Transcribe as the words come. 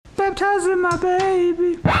baptizing my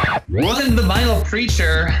baby. Welcome to The Vinyl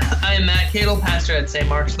Preacher. I am Matt Cadle, pastor at St.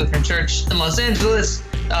 Mark's Lutheran Church in Los Angeles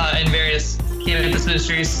and various campus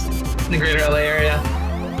ministries in the greater LA area.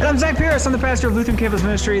 And I'm Zach Pierce. I'm the pastor of Lutheran Campus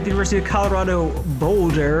Ministry at the University of Colorado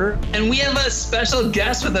Boulder. And we have a special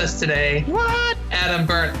guest with us today. What? Adam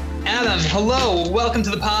Berndt. Adam, hello. Welcome to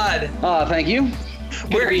the pod. Thank you.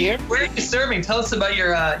 Where are you serving? Tell us about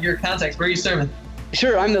your context. Where are you serving?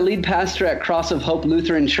 Sure, I'm the lead pastor at Cross of Hope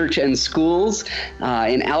Lutheran Church and Schools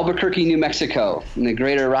in Albuquerque, New Mexico, in the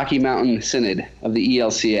Greater Rocky Mountain Synod of the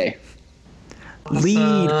ELCA.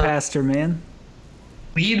 Lead pastor, man.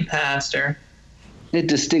 Lead pastor. It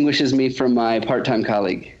distinguishes me from my part-time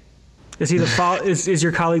colleague. Is he is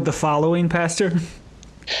your colleague the following pastor?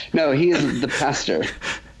 No, he is the pastor.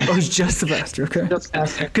 Oh, he's just the pastor, okay. Just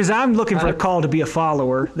pastor. Because I'm looking for a call to be a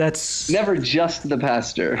follower. That's never just the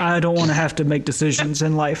pastor. I don't want to have to make decisions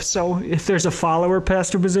in life. So if there's a follower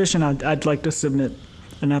pastor position, I'd like to submit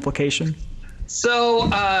an application. So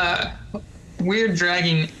we're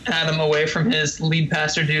dragging Adam away from his lead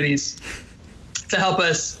pastor duties to help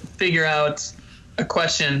us figure out a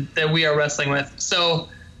question that we are wrestling with. So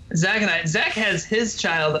Zach has his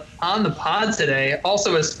child on the pod today,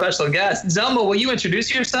 also a special guest. Zelma, will you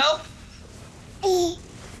introduce yourself?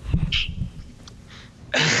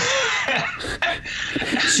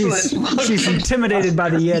 She's intimidated by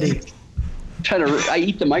the Yeti. I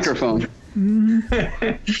eat the microphone.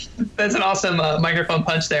 That's an awesome microphone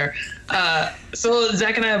punch there. So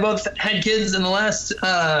Zach and I have both had kids in the last,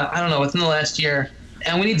 within the last year.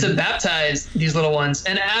 And we need to baptize these little ones.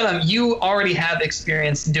 And Adam, you already have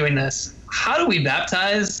experience doing this. How do we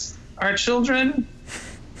baptize our children?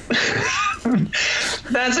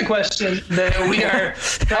 That's a question that we are...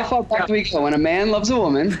 How far back do we go? When a man loves a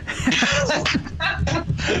woman.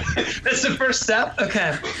 That's the first step?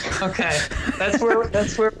 Okay. That's where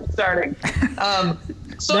we're starting.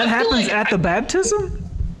 So that happens at the baptism?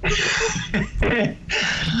 I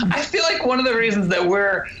feel like one of the reasons that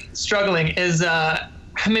we're struggling is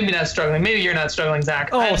maybe not struggling. Maybe you're not struggling,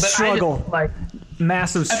 Zach. Struggle.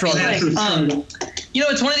 Massive struggle.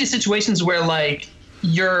 It's one of these situations where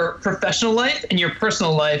your professional life and your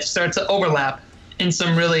personal life start to overlap in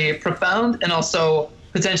some really profound and also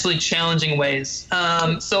potentially challenging ways.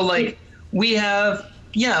 We have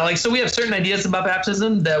certain ideas about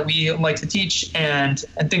baptism that we like to teach and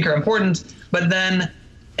think are important, but then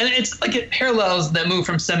and it's like it parallels that move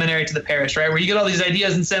from seminary to the parish, right? Where you get all these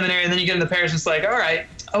ideas in seminary and then you get in the parish, it's like, all right,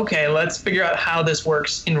 okay, let's figure out how this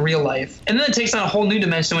works in real life. And then it takes on a whole new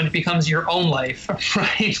dimension when it becomes your own life,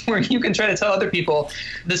 right? Where you can try to tell other people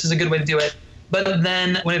this is a good way to do it. But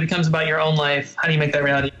then when it becomes about your own life, how do you make that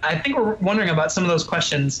reality? I think we're wondering about some of those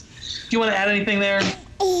questions. Do you want to add anything there,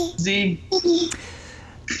 Z?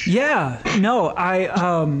 Yeah, no,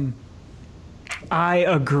 I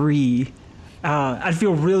agree. I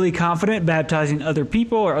feel really confident baptizing other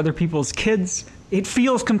people or other people's kids. It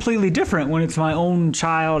feels completely different when it's my own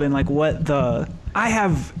child and I don't know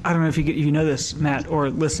if you know this, Matt,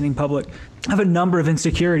 or listening public. I have a number of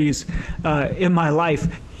insecurities in my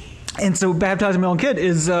life. And so baptizing my own kid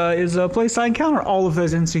is a place I encounter all of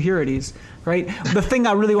those insecurities, right? The thing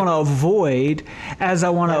I really want to avoid, as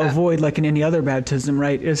I want to avoid like in any other baptism,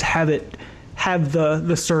 right, is have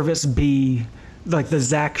the service be like the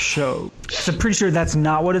Zach show. So I'm pretty sure that's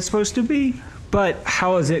not what it's supposed to be, but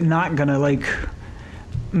how is it not gonna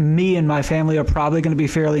me and my family are probably gonna be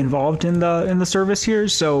fairly involved in the service here.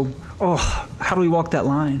 So, how do we walk that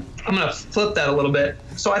line? I'm gonna flip that a little bit.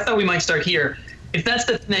 So I thought we might start here. If that's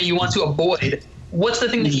the thing that you want to avoid, what's the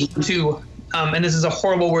thing that you want to, and this is a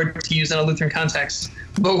horrible word to use in a Lutheran context,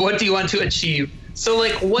 but what do you want to achieve? So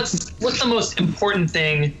what's the most important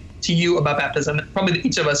thing to you about baptism? Probably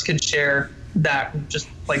each of us could share that just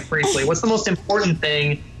briefly. What's the most important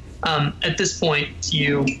thing at this point to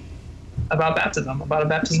you about baptism, about a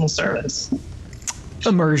baptismal service?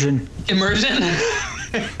 Immersion.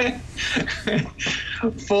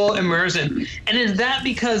 Full immersion. And is that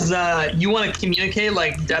because you want to communicate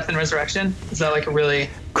death and resurrection? Is that a really...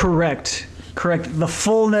 Correct. The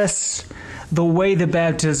fullness, the way the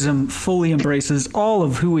baptism fully embraces all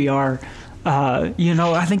of who we are.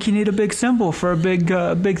 I think you need a big symbol for a big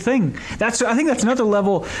thing. I think that's another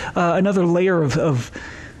level, another layer of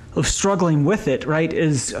struggling with it, right?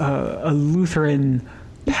 Is a Lutheran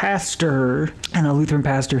pastor and a Lutheran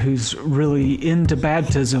pastor who's really into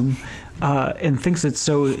baptism and thinks it's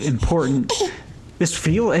so important.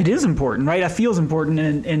 It is important, right? It feels important,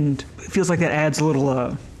 and it feels like that adds a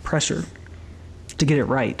little pressure to get it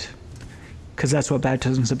right. Because that's what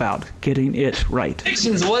baptism's about, getting it right.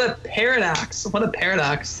 What a paradox.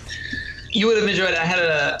 you would have enjoyed it. I had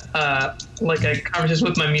a conversation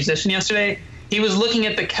with my musician yesterday. He was looking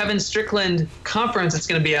at the Kevin Strickland conference that's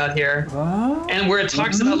going to be out here, and where it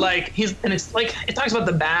talks about it talks about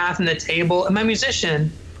the bath and the table. And my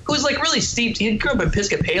musician, who's like really steeped, he grew up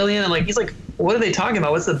Episcopalian, and like he's like, what are they talking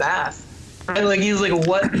about? What's the bath? Right? Like he's like,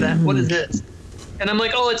 what is this? And I'm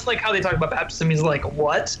like, oh, it's like how they talk about baptism. He's like,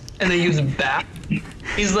 what? And they use bath.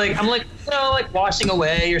 He's like, I'm like, like washing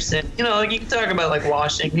away your sin. Like you can talk about like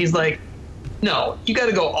washing. He's like, no, you got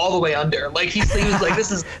to go all the way under. Like he was like,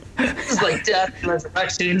 this is like death and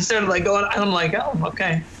resurrection. And he started like going. I'm like, oh,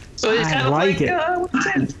 okay. So it's kind of like what's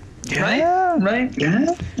it? Right?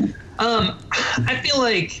 Yeah. I feel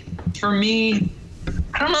like for me,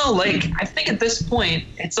 I don't know. Like I think at this point,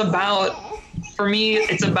 it's about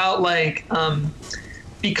like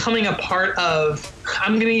becoming a part of.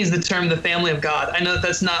 I'm going to use the term the family of God. I know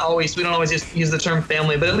that's not always. We don't always just use the term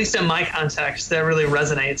family, but at least in my context, that really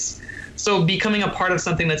resonates. So becoming a part of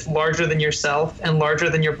something that's larger than yourself and larger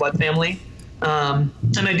than your blood family. And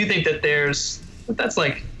I do think that that's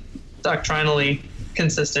like doctrinally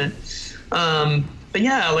consistent. But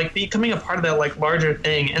yeah, like becoming a part of that like larger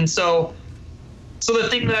thing. And so the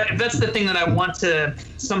thing if that's the thing that I want to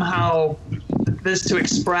somehow this to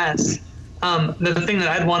express, the thing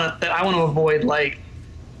that I want to avoid, like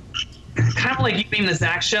kind of like you being the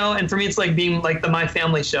Zach show. And for me, it's like being like the My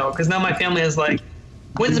Family show. Cause now my family is like,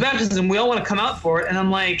 when's the baptism? We all want to come out for it. And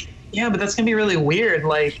I'm like, yeah, but that's going to be really weird.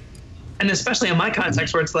 Like, and especially in my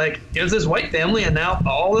context where it's like, here's this white family and now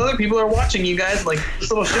all the other people are watching you guys like this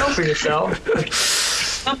little show for yourself. Like,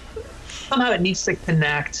 somehow it needs to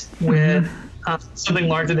connect with something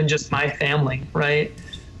larger than just my family, right?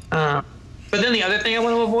 But then the other thing I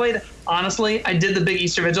want to avoid, honestly, I did the big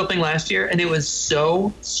Easter Vigil thing last year and it was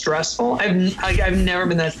so stressful. I've never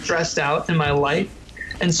been that stressed out in my life.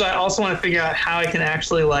 And so I also want to figure out how I can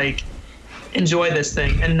actually like enjoy this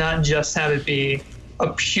thing and not just have it be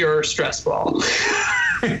a pure stress ball.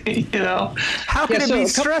 How can it be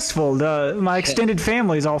stressful? My extended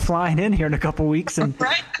family is all flying in here in a couple weeks, and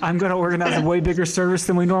I'm going to organize a way bigger service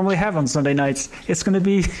than we normally have on Sunday nights. It's going to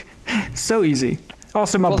be so easy.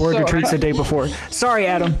 Also, my board retreats the day before. Sorry,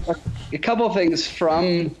 Adam. A couple of things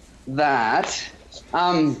from that.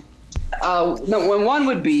 One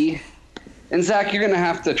would be, and Zach, you're going to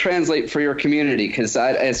have to translate for your community because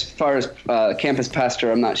as far as campus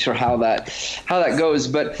pastor, I'm not sure how that goes.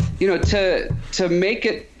 But to make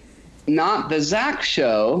it not the Zach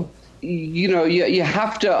show, you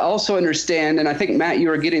have to also understand, and I think Matt, you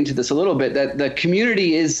were getting to this a little bit, that the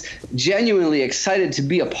community is genuinely excited to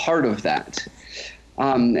be a part of that.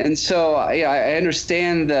 And so I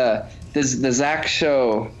understand the Zach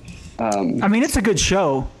show. I mean, it's a good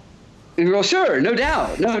show. Well, sure, no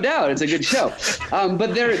doubt, it's a good show,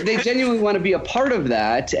 but they genuinely want to be a part of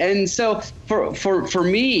that, and so for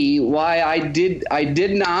me, why I did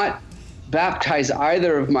not baptize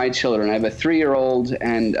either of my children. I have a 3-year-old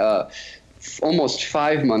and almost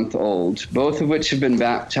 5-month-old, both of which have been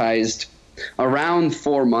baptized around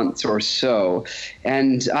 4 months or so.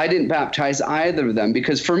 And I didn't baptize either of them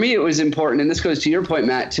because for me it was important, and this goes to your point,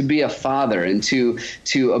 Matt, to be a father and to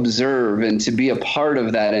observe and to be a part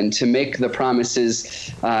of that and to make the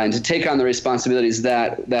promises and to take on the responsibilities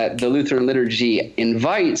that the Lutheran liturgy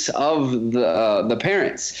invites of the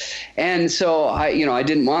parents. And so I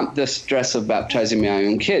didn't want the stress of baptizing my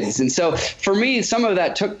own kids. And so for me, some of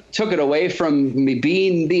that took it away from me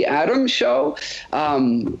being the Adam show,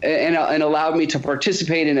 and allowed me to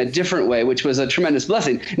participate in a different way, which was a tremendous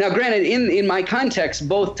blessing. Now, granted, in my context,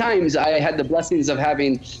 both times I had the blessings of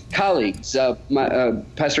having colleagues.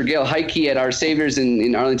 Pastor Gail Heike at Our Saviors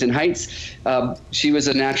in Arlington Heights, she was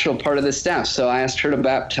a natural part of the staff. So I asked her to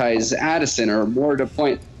baptize Addison, or more to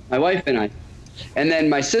point, my wife and I. And then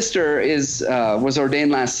my sister was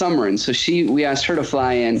ordained last summer, and so we asked her to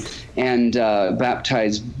fly in and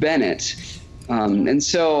baptize Berndt. And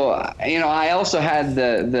so, I also had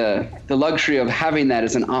the luxury of having that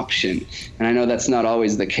as an option, and I know that's not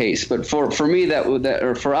always the case, but for me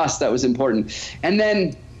or for us that was important. And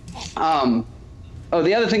then,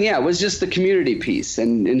 the other thing, was just the community piece,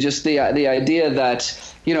 and just the idea that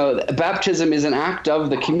baptism is an act of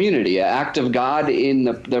the community, an act of God in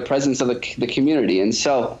the presence of the community. And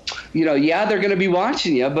so, they're going to be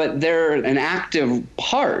watching you, but they're an active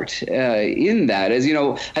part in that. As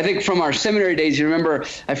I think from our seminary days, you remember,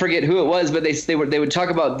 I forget who it was, but they would talk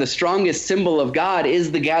about the strongest symbol of God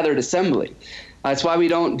is the gathered assembly. That's why we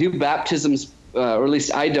don't do baptisms, or at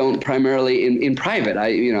least I don't, primarily in private.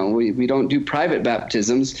 We don't do private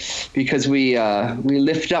baptisms because we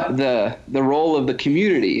lift up the role of the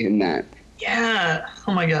community in that. Yeah.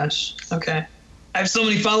 Oh my gosh. Okay. I have so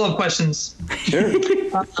many follow-up questions. Sure.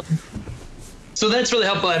 So that's really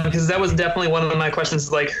helpful, because that was definitely one of my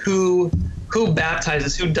questions, like who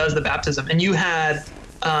baptizes, who does the baptism? And you had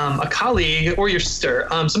a colleague or your sister,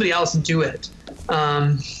 somebody else do it.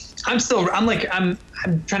 I'm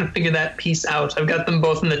trying to figure that piece out. I've got them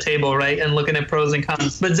both on the table, right, and looking at pros and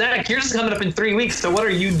cons. But Zach, yours is coming up in 3 weeks. So what are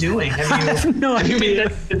you doing? I have no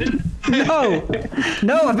idea.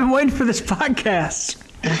 No, I've been waiting for this podcast.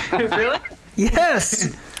 Really?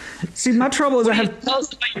 Yes. See, my trouble is Tell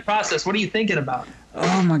us about your process. What are you thinking about?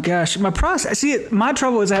 Oh my gosh, my process. See, my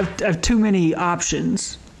trouble is I have too many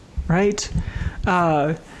options, right?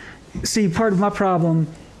 See, part of my problem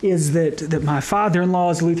is that my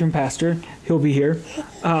father-in-law is a Lutheran pastor. He'll be here.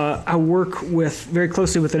 I work very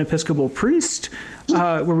closely with an Episcopal priest,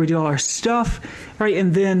 where we do all our stuff, right?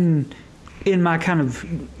 And then in my kind of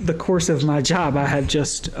the course of my job, I have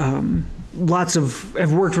just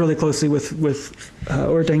I've worked really closely with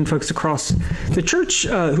ordained folks across the church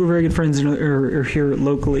who are very good friends and are here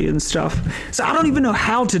locally and stuff. So I don't even know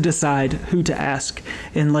how to decide who to ask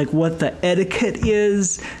and like what the etiquette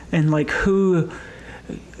is and like who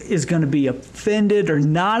is going to be offended or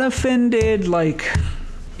not offended. Like,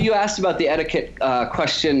 you asked about the etiquette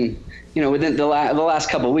question, within the last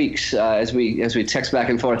couple of weeks as we text back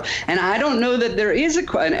and forth, and I don't know that there is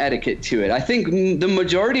an etiquette to it. I think the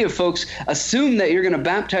majority of folks assume that you're going to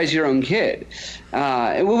baptize your own kid,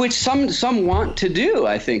 which some want to do,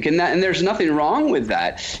 I think, and there's nothing wrong with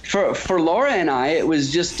that. For Laura and I, it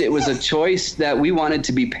was a choice that we wanted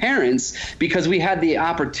to be parents because we had the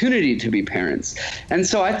opportunity to be parents, and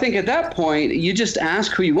so I think at that point you just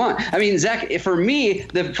ask who you want. I mean, Zach, for me,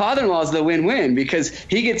 the father-in-law is the win-win because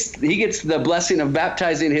he gets the blessing of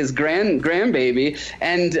baptizing his grandbaby,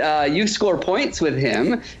 and you score points with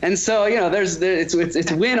him, and so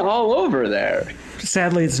it's win all over there.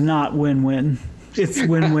 Sadly, it's not win-win. It's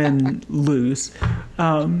win-win lose.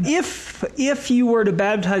 If you were to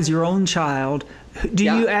baptize your own child, do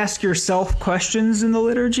you ask yourself questions in the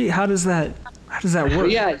liturgy? How does that work?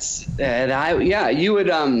 You would.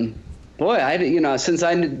 Since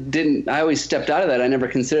I always stepped out of that, I never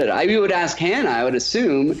considered it. We would ask Hannah, I would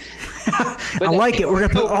assume. I like it. We're going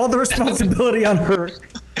to put all the responsibility on her.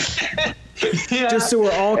 Yeah. Just so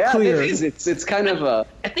we're all clear. It's kind of a...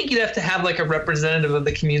 I think you'd have to have like a representative of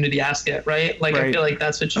the community ask it, right? Like, right. I feel like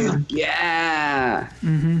that's what you... Yeah.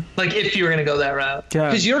 Mm-hmm. Like if you were going to go that route.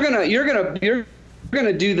 Because you're going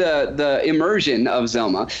to do the immersion of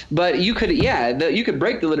Zelma, but you could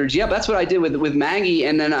break the liturgy up. That's what I did with Maggie,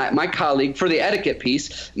 and then my colleague for the etiquette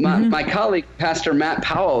piece. My colleague, Pastor Matt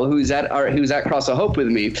Powell, who's at Cross of Hope with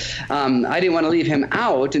me. I didn't want to leave him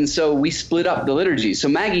out, and so we split up the liturgy. So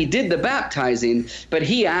Maggie did the baptizing, but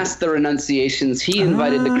he asked the renunciations, he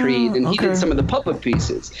invited the creed, and he did some of the public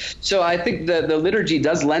pieces. So I think the liturgy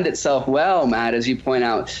does lend itself well, Matt, as you point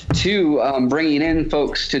out, to bringing in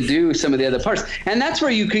folks to do some of the other parts. And that's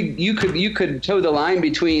where you could toe the line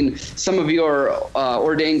between some of your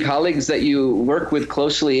ordained colleagues that you work with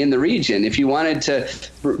closely in the region. If you wanted to,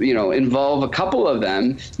 involve a couple of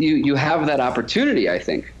them, you have that opportunity, I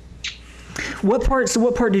think. What part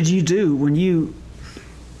did you do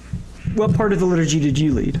what part of the liturgy did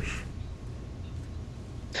you lead?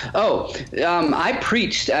 I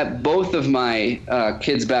preached at both of my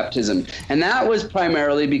kids' baptism, and that was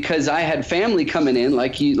primarily because I had family coming in,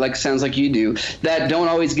 sounds like you do, that don't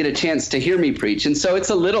always get a chance to hear me preach, and so it's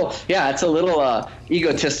a little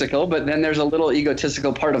egotistical, but then there's a little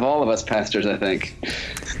egotistical part of all of us pastors, I think.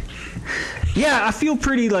 Yeah, I feel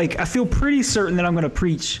pretty certain that I'm going to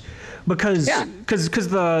preach. Because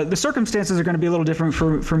the circumstances are going to be a little different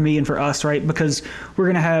for me and for us, right? Because we're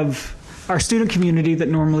going to have our student community that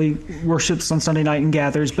normally worships on Sunday night and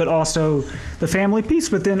gathers, but also the family piece.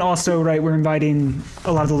 But then also, right, we're inviting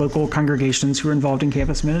a lot of the local congregations who are involved in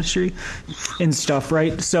campus ministry and stuff,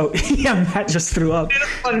 right? So, yeah, Matt just threw up.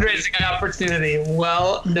 Fundraising opportunity.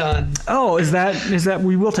 Well done. Oh, is that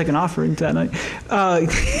we will take an offering that night.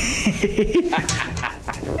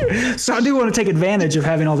 So I do want to take advantage of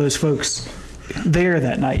having all those folks there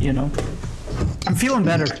that night, I'm feeling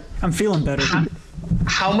better.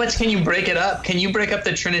 How much can you break it up? Can you break up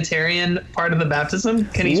the Trinitarian part of the baptism?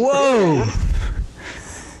 Whoa!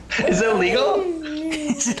 Is it illegal?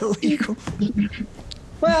 Is it illegal?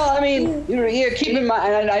 Well, I mean, keep in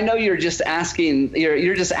mind, and I know you're just asking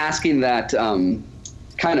that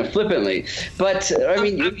kind of flippantly, but I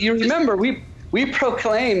mean, you remember we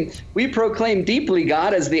proclaim deeply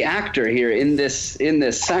God as the actor here in this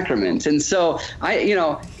sacrament, and so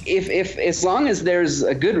if as long as there's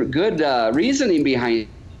a good reasoning behind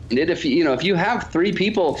it, if you have three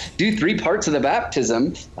people do three parts of the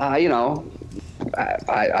baptism,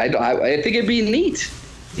 I think it'd be neat.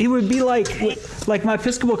 It would be like my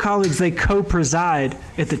Episcopal colleagues, they co-preside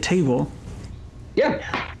at the table. Yeah.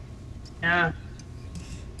 Yeah.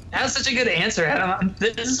 That's such a good answer, Adam.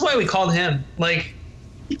 This is why we called him. Like,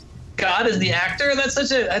 God is the actor.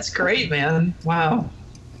 That's great, man. Wow.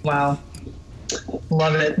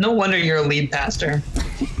 Love it. No wonder you're a lead pastor.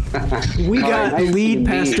 We got nice lead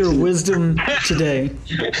pastor wisdom today.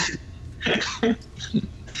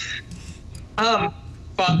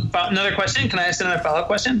 Another question. Can I ask another follow-up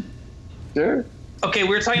question? Sure. Okay, we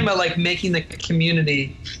were talking about like making the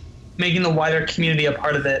wider community a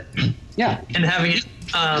part of it. Yeah. And having it.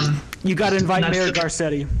 You got to invite Mayor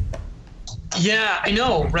Garcetti. Yeah, I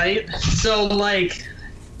know, right? So, like,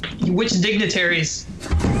 which dignitaries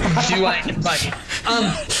do I invite?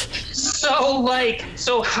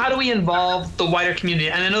 So how do we involve the wider community?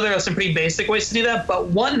 And I know there are some pretty basic ways to do that, but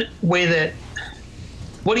one way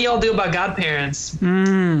what do y'all do about godparents?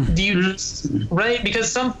 Do you, right?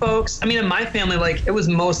 Because some folks, I mean, in my family, like, it was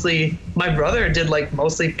mostly, my brother did, like,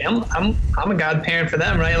 mostly family. I'm a godparent for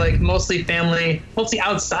them, right? Like, mostly family, mostly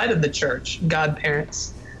outside of the church,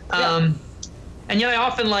 godparents. Yeah. And yet I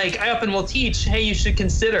often will teach, hey, you should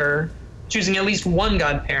consider choosing at least one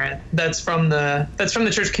godparent that's from the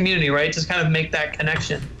church community, right? Just kind of make that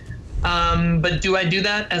connection. But do I do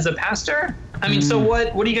that as a pastor? I mean, so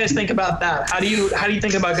what do you guys think about that? How do you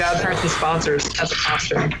think about godparents and sponsors as a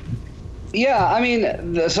pastor? Yeah, I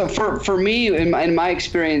mean, so for me, in my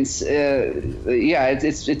experience,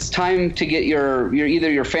 it's time to get your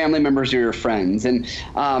either your family members or your friends, and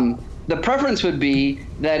the preference would be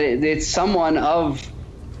that it's someone of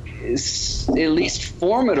at least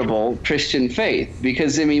formidable Christian faith,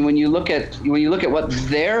 because I mean, when you look at what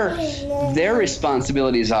their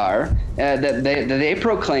responsibilities are that they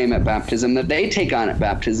proclaim at baptism, that they take on at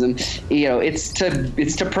baptism, it's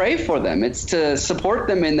to pray for them, it's to support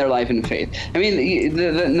them in their life and faith. I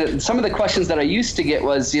mean, some of the questions that I used to get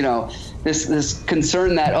was, this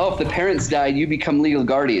concern that, if the parents died, you become legal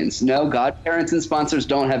guardians. No, godparents and sponsors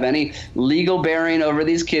don't have any legal bearing over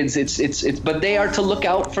these kids. But they are to look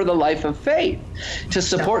out for the life of faith, to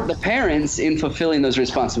support the parents in fulfilling those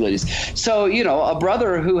responsibilities. So, a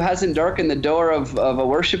brother who hasn't darkened the door of a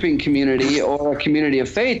worshiping community or a community of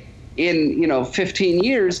faith in 15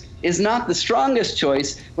 years is not the strongest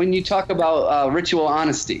choice when you talk about ritual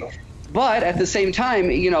honesty. But at the same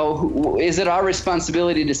time, is it our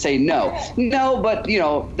responsibility to say no? No, but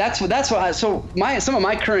that's what. So some of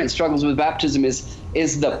my current struggles with baptism is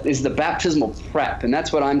the baptismal prep, and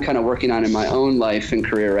that's what I'm kind of working on in my own life and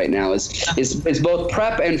career right now. Is both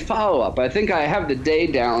prep and follow up. I think I have the day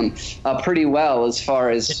down pretty well as far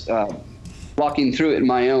as walking through it in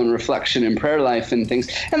my own reflection and prayer life and things,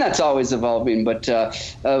 and that's always evolving. But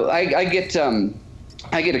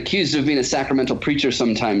I get accused of being a sacramental preacher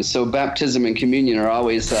sometimes, so baptism and communion are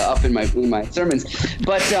always up in my sermons.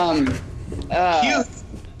 But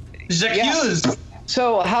accused.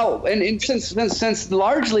 So how and since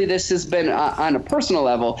largely this has been on a personal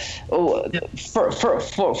level,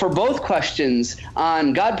 for both questions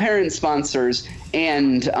on godparent sponsors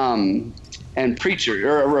and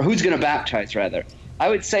preacher or who's going to baptize rather, I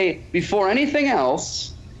would say before anything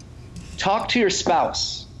else, talk to your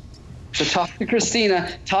spouse. So talk to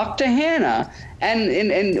Christina, talk to Hannah,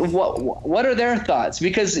 and what are their thoughts?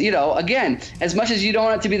 Because, again, as much as you don't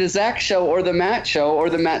want it to be the Zach show or the Matt show or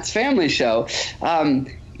the Matt's family show, do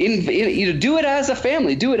it as a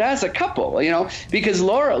family, do it as a couple, because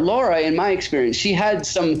Laura, in my experience, she had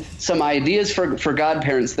some ideas for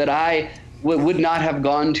godparents that I would not have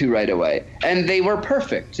gone to right away, and they were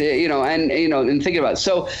perfect, and thinking about it.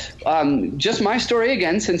 So just my story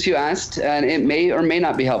again, since you asked, and it may or may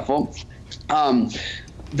not be helpful.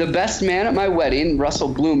 The best man at my wedding, Russell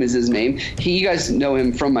Bloom is his name. You guys know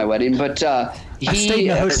him from my wedding, but I stayed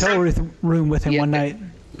in a hotel room with him one night.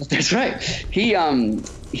 That's right.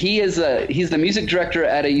 He's the music director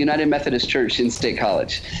at a United Methodist Church in State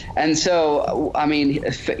College, and so I mean,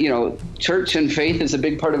 church and faith is a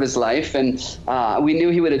big part of his life, and we knew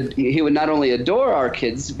he would not only adore our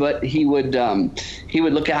kids, but he would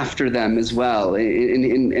look after them as well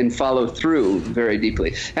and follow through very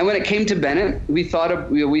deeply. And when it came to Berndt, we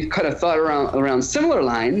kind of thought around similar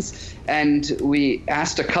lines. And we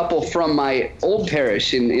asked a couple from my old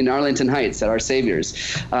parish in Arlington Heights at Our Savior's,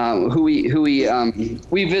 who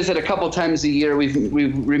we visit a couple times a year.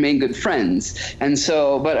 We've remained good friends, and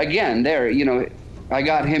so. But again, I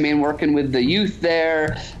got him in working with the youth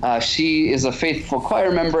there. She is a faithful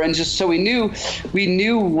choir member, and just so we knew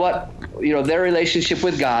what their relationship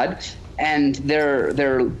with God. and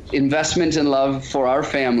their investment and love for our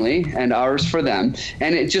family and ours for them,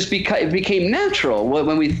 and it just it became natural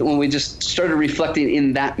when we just started reflecting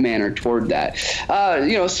in that manner toward that.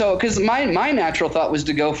 So because my natural thought was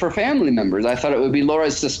to go for family members. I thought it would be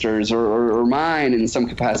Laura's sisters or mine in some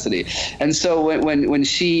capacity, and so when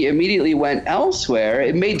she immediately went elsewhere,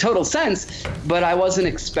 it made total sense, but I wasn't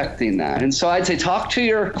expecting that. And so I'd say talk to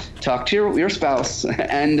your spouse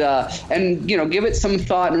and give it some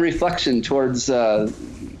thought and reflection towards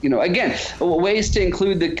again, ways to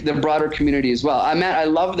include the broader community as well. I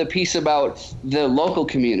love the piece about the local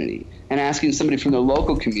community and asking somebody from the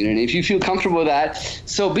local community. If you feel comfortable with that,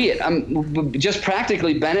 so be it. Just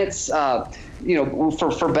practically, Bennett's for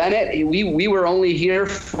Berndt, we were only here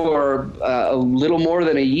for a little more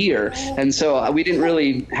than a year, and so we didn't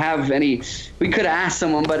really have any. We could ask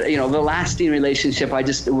someone, but the lasting relationship,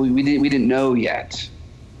 we didn't know yet.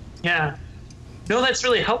 Yeah, no, that's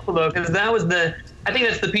really helpful though, because I think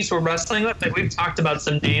that's the piece we're wrestling with. Like, we've talked about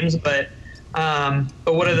some names, but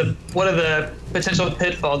what are the potential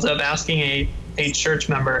pitfalls of asking a church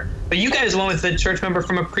member? But you guys went with a church member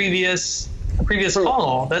from a previous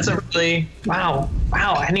call. That's a really wow.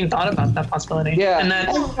 I hadn't even thought about that possibility. Yeah,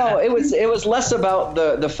 it was less about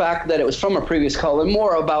the fact that it was from a previous call and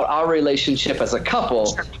more about our relationship as a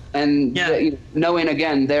couple, sure. And knowing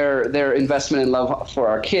again their investment and love for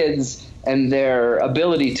our kids and their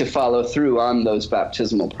ability to follow through on those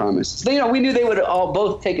baptismal promises. We knew they would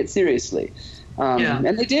both take it seriously,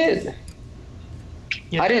 and they did.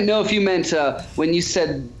 Yeah. I didn't know if you meant when you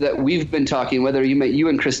said that we've been talking, whether you meant you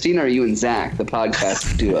and Christina or you and Zach, the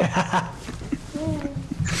podcast duo.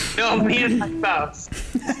 No, me and my spouse.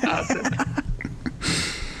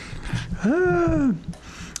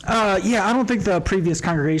 I don't think the previous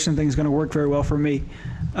congregation thing is going to work very well for me.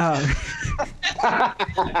 I'll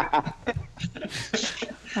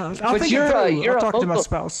talk to my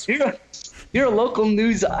spouse. You're a local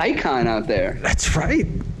news icon out there. That's right.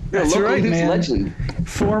 That's You're a local news news legend.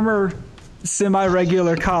 Former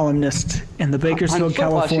semi-regular columnist in the Bakersfield,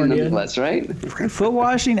 California. Nonetheless, right? Foot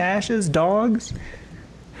washing, ashes, dogs.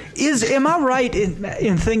 Am I right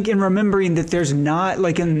in remembering that there's not,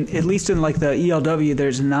 like, at least in like the ELW,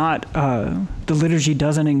 there's not the liturgy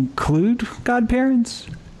doesn't include godparents?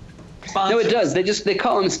 No, it does. They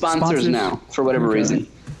call them sponsors now for whatever reason.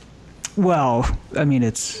 Well, I mean,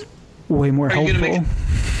 it's way more helpful.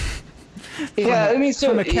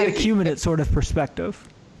 From a catechumenate sort of perspective.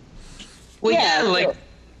 Well,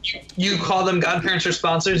 you call them godparents or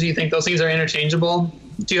sponsors. Do you think those things are interchangeable?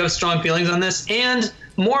 Do you have strong feelings on this? And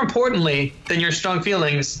more importantly than your strong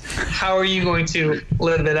feelings, how are you going to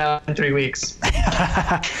live it out in 3 weeks?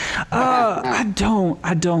 I don't.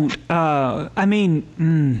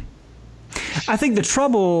 I think the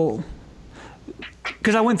trouble,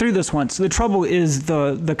 because I went through this once, the trouble is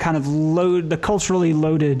the kind of the culturally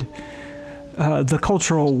loaded, the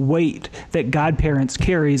cultural weight that godparents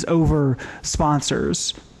carries over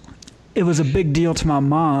sponsors. It was a big deal to my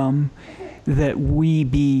mom that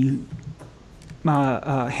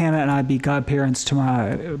Hannah and I be godparents to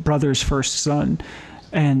my brother's first son.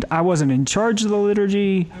 And I wasn't in charge of the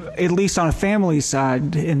liturgy, at least on a family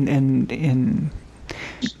side. In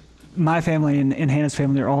my family and Hannah's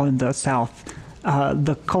family are all in the South.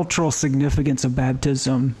 The cultural significance of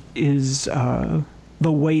baptism is the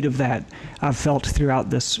weight of that I've felt throughout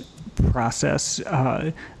this process.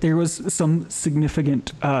 There was some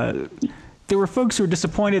significant... there were folks who were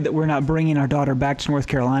disappointed that we're not bringing our daughter back to North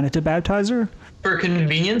Carolina to baptize her. For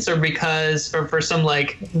convenience, or for some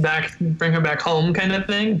bring her back home kind of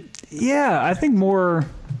thing? Yeah, I think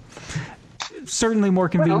certainly more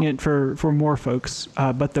convenient for more folks.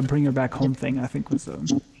 But the bring her back home thing, I think, was...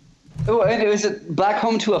 Oh, and was it back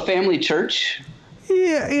home to a family church?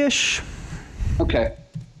 Yeah, ish. Okay.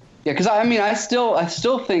 Yeah, because I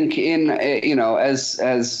still think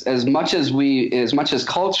as much as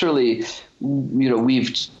culturally,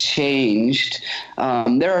 we've changed.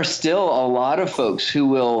 There are still a lot of folks who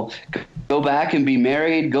will go back and be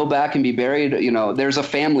married, go back and be buried. There's a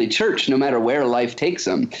family church no matter where life takes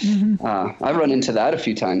them. Mm-hmm. I've run into that a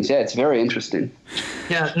few times. Yeah, it's very interesting.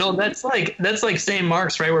 Yeah, no, that's like St.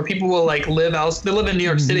 Mark's, right? Where people will live they live in New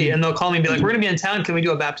York City, and they'll call me and be like, "We're gonna be in town. Can we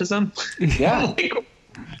do a baptism?" Yeah.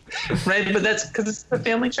 Right, but that's because it's the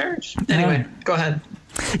family church. Anyway, go ahead.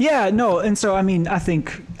 Yeah, no, and so I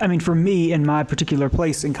think for me in my particular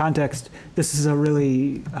place and context, this is a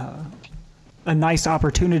really a nice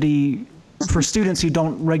opportunity for students who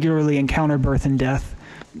don't regularly encounter birth and death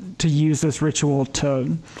to use this ritual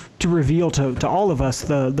to reveal to all of us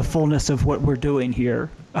the fullness of what we're doing here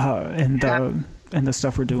and the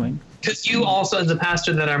stuff we're doing. because you also, as a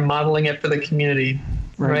pastor, then are modeling it for the community,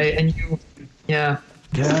 right? And you, yeah.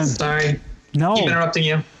 Sorry. No. Keep interrupting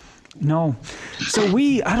you. No. So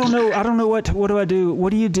I don't know what do I do? What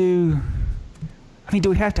do you do? I mean, do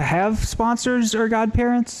we have to have sponsors or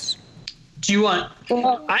godparents? Do you want?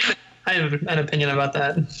 I have an opinion about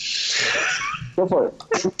that. Go for it.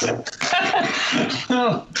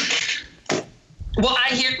 Oh. Well, I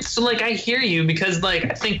hear you, because like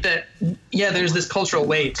I think that there's this cultural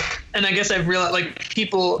weight, and I guess I've realized like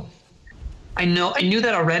people, I knew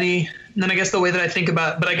that already, and then I guess the way that I think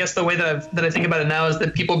about I think about it now is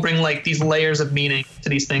that people bring like these layers of meaning to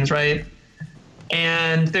these things, right?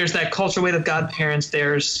 And there's that cultural weight of godparents.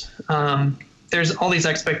 There's all these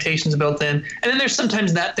expectations built in, and then there's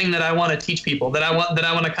sometimes that thing that I want to teach people, that I want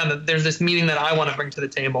to kind of, there's this meaning that I want to bring to the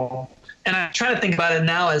table. And I try to think about it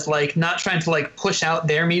now as like not trying to like push out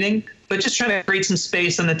their meeting, but just trying to create some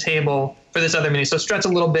space on the table for this other meaning. So stretch a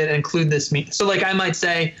little bit and include this meaning. So like I might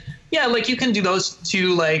say, yeah, like you can do those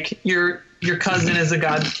two, like your cousin is a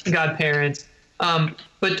godparent.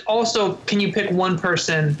 But also, can you pick one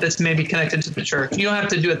person that's maybe connected to the church? You don't have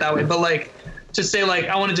to do it that way, but like to say like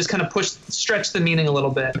I want to just kind of stretch the meaning a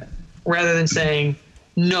little bit, rather than saying,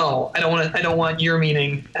 no, I don't want your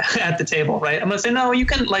meaning at the table, right? I'm gonna say, no, you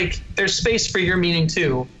can, like, there's space for your meaning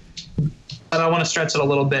too, but I want to stretch it a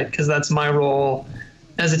little bit because that's my role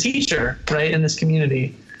as a teacher, right, in this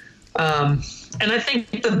community. And I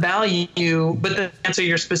think the value, but to answer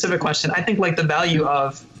your specific question, I think like the value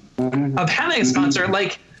of having a sponsor,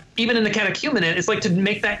 like even in the catechumenate, is like to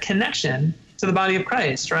make that connection to the body of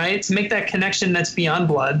Christ, right? To make that connection that's beyond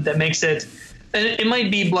blood, that makes it. And it might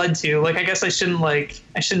be blood too. Like, I guess I shouldn't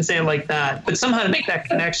say it like that, but somehow to make that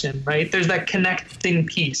connection, right? There's that connecting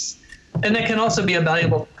piece. And that can also be a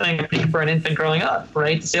valuable thing for an infant growing up,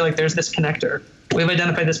 right? To say like, there's this connector. We've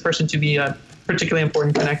identified this person to be a particularly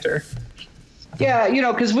important connector. Yeah,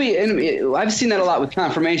 because I've seen that a lot with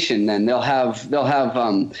confirmation. Then they'll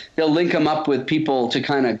link them up with people to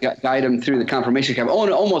kind of guide them through the confirmation camp.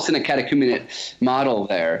 Almost in a catechumenate model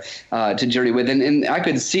there to journey with. And I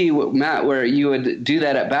could see, Matt, where you would do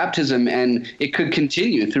that at baptism, and it could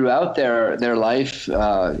continue throughout their life.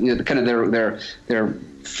 Kind of their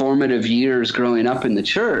formative years growing up in the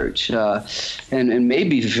church, and may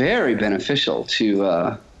be very beneficial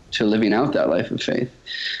to living out that life of faith.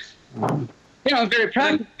 Very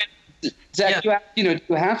practical. Zach, Yeah. you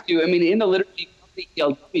have to. I mean, in the liturgy of the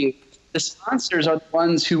ELW, the sponsors are the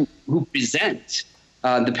ones who present.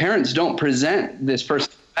 The parents don't present this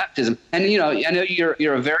person's baptism. And I know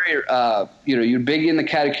you're a very you're big in the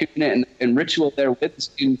catechumenate and ritual there with the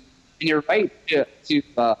students. And you're right to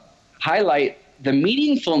highlight the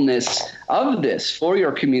meaningfulness of this for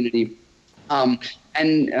your community, and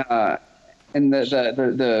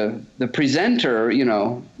the presenter,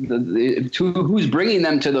 who's bringing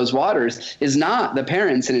them to those waters is not the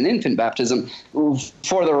parents in an infant baptism from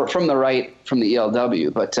the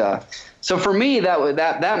ELW. But so for me,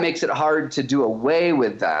 that makes it hard to do away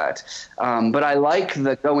with that. But I like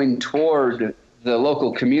the going toward the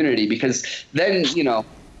local community, because then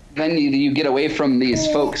you get away from these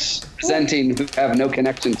folks presenting who have no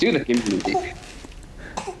connection to the community.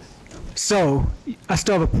 So, I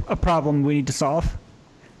still have a problem we need to solve.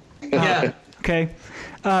 Yeah. Okay.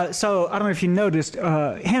 So, I don't know if you noticed,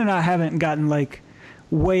 Hannah and I haven't gotten, like,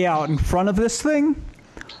 way out in front of this thing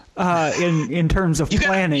in terms of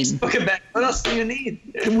planning. What else do you need?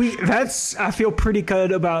 I feel pretty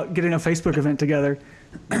good about getting a Facebook event together.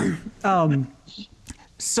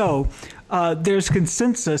 So, there's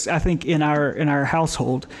consensus, I think, in our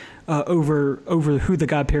household over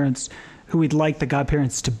who we'd like the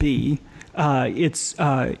godparents to be.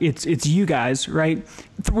 It's you guys, right?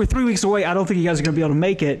 We're 3 weeks away. I don't think you guys are going to be able to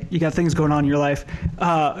make it. You got things going on in your life.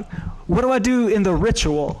 What do I do in the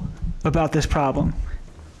ritual about this problem?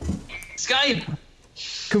 Skype.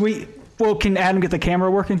 Can Adam get the camera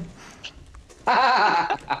working?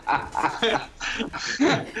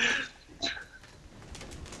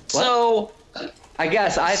 So, I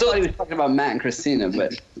guess I thought he was talking about Matt and Christina,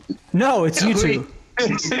 but no, it's you two.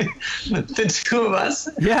 The two of us.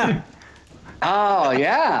 Yeah. Oh,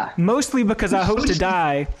 yeah. Mostly because I hope to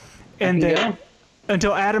die, and that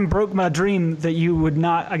until Adam broke my dream that you would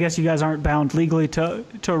not. I guess you guys aren't bound legally to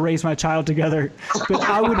raise my child together, but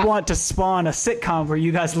I would want to spawn a sitcom where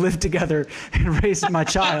you guys live together and raise my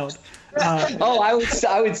child. I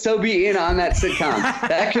would so be in on that sitcom.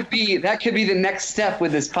 That could be the next step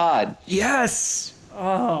with this pod. Yes.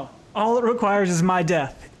 Oh, all it requires is my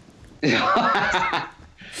death.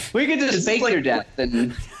 We could just fake your death.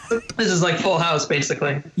 And this is like Full House,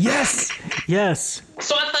 basically. Yes.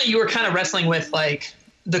 So I thought you were kind of wrestling with like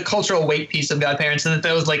the cultural weight piece of godparents, and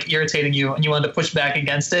that was like irritating you and you wanted to push back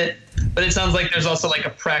against it. But it sounds like there's also like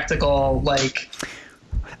a practical like.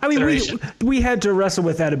 I mean, we had to wrestle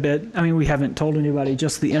with that a bit. I mean, we haven't told anybody,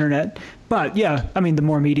 just the internet. But yeah, I mean, the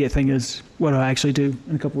more immediate thing is, what do I actually do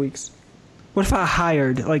in a couple weeks? What if I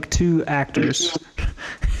hired like 2 actors?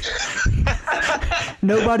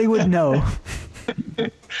 Nobody would know.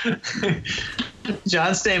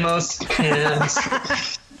 John Stamos and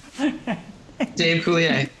Dave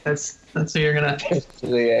Coulier. That's who you're gonna.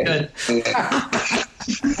 Good.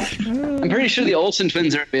 I'm pretty sure the Olsen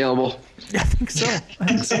twins are available. I think so.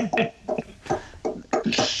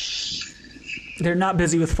 They're not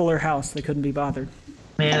busy with Fuller House. They couldn't be bothered.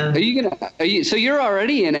 Man. So you're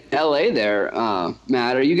already in LA there,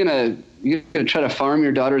 Matt. Are you gonna try to farm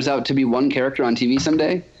your daughters out to be one character on TV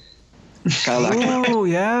someday? Oh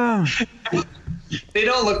yeah. They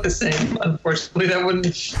don't look the same, unfortunately.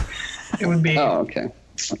 It would be. Oh, okay.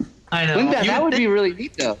 I know. That would be really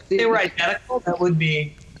neat, though. They were identical. That would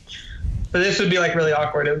be. But this would be like really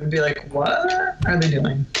awkward. It would be like, what are they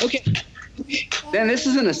doing? Okay. Then this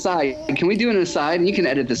is an aside. Can we do an aside? And you can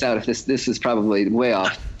edit this out if this is probably way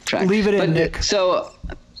off track. Leave it in, Nick. So,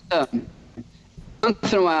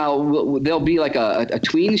 once in a while, there'll be like a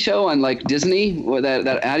tween show on like Disney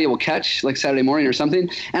that Addie will catch like Saturday morning or something.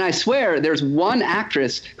 And I swear there's one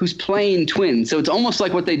actress who's playing twins. So it's almost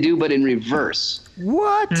like what they do, but in reverse.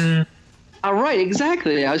 What? All right,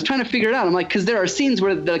 exactly. I was trying to figure it out. I'm like, because there are scenes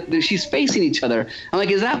where she's facing each other. I'm like,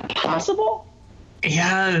 is that possible?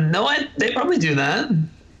 Yeah, no, they probably do that.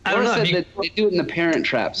 I don't know. That they do it in The Parent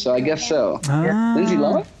Trap, so I guess so. Lindsay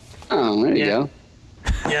Lohan? Oh, there you go.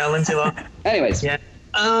 Yeah, Lindsay Lohan. Anyways. Yeah.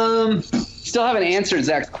 Still haven't answered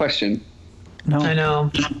Zach's question. No. I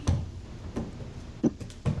know.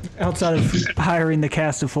 Outside of hiring the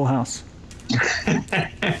cast of Full House.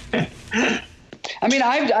 I mean,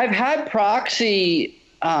 I've had proxy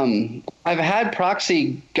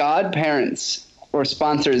godparents or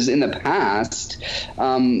sponsors in the past.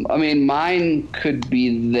 I mean, mine could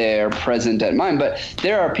be there present at mine, but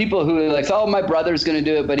there are people who are like, oh, my brother's going to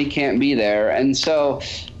do it, but he can't be there. And so,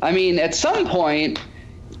 I mean, at some point,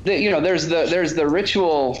 there's the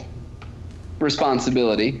ritual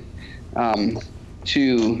responsibility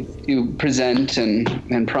to present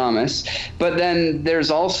and promise, but then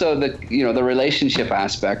there's also the relationship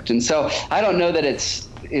aspect. And so I don't know that it's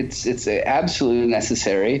absolutely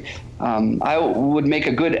necessary. I would make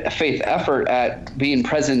a good faith effort at being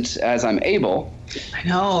present as I'm able. I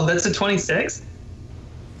know, that's the 26th.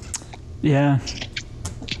 Yeah.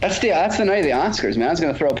 That's the night of the Oscars, man. I was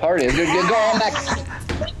going to throw a party. I was going to go all back.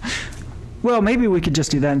 Well, maybe we could just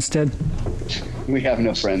do that instead. We have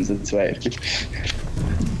no friends. That's right.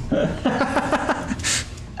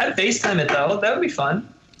 I'd FaceTime it though. That would be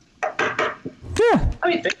fun. Yeah. I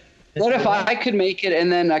mean, what if I could make it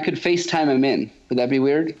and then I could FaceTime him in? Would that be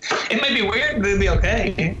weird? It might be weird, but it'd be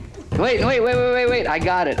okay. Wait. I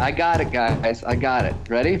got it, guys. I got it.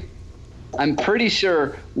 Ready? I'm pretty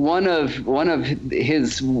sure one of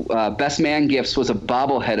his best man gifts was a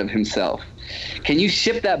bobblehead of himself. Can you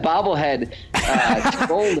ship that bobblehead to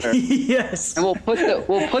Boulder? Yes. And we'll put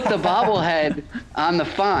the bobblehead on the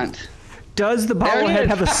font. Does the bobblehead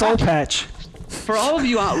have a soul patch? For all of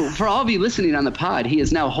you listening on the pod, he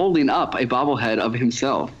is now holding up a bobblehead of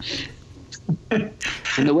himself. And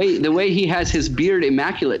the way he has his beard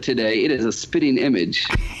immaculate today, it is a spitting image.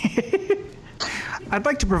 I'd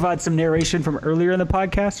like to provide some narration from earlier in the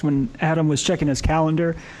podcast when Adam was checking his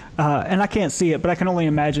calendar, and I can't see it, but I can only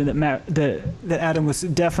imagine that Adam was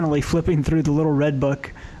definitely flipping through the little red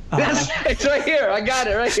book. It's right here. I got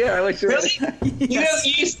it right here. Really? Yes.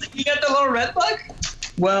 You got the little red book?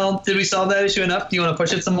 Well, did we solve that issue enough? Do you want to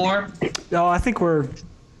push it some more? No, I think I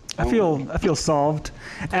feel solved.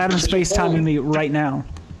 Adam's FaceTiming me right now.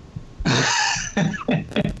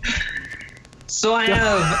 So I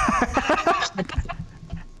have.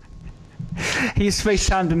 He's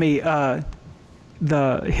FaceTimed me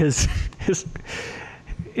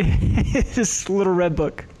his little red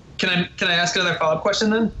book. Can I ask another follow-up question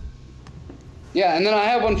then? Yeah, and then I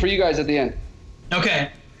have one for you guys at the end. Okay.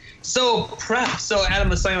 So prep. So Adam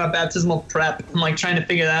was talking about baptismal prep. I'm like trying to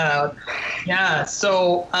figure that out. Yeah.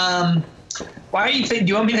 So why are you do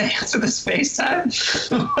you want me to answer this FaceTime?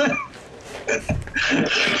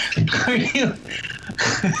 Are you?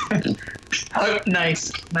 Oh, nice.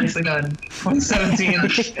 Nicely done. 2017.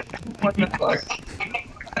 What the fuck?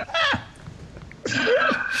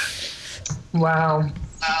 Wow.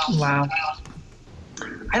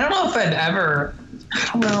 I don't know if I'd ever. I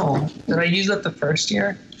don't know. Did I use that the first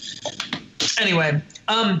year? Anyway,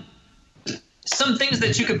 some things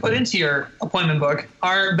that you could put into your appointment book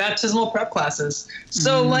are baptismal prep classes.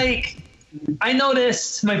 So like, I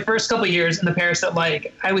noticed my first couple of years in the parish that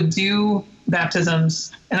like I would do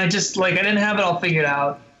baptisms and I just like, I didn't have it all figured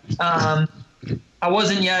out. I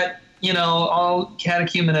wasn't yet, all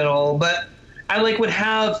catechumenal, but I like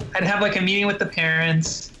I'd have like a meeting with the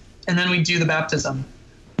parents and then we'd do the baptism.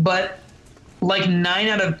 But like 9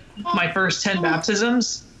 out of my first 10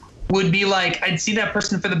 baptisms would be like, I'd see that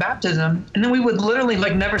person for the baptism and then we would literally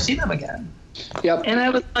like never see them again. Yep. And I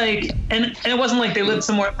was like, and it wasn't like they lived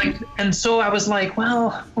somewhere like, and so I was like,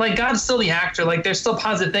 well, like God's still the actor, like there's still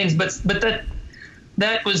positive things, but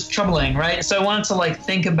that was troubling, right? So I wanted to like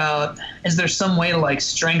think about, is there some way to like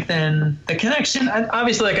strengthen the connection?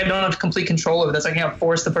 Obviously, like I don't have complete control over this. I can't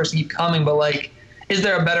force the person to keep coming, but like, is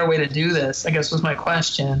there a better way to do this? I guess was my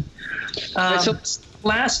question. So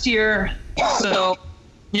last year, so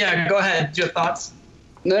yeah, go ahead. Do you have thoughts?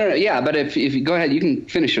 No, yeah, but if you go ahead, you can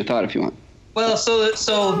finish your thought if you want. Well, so it's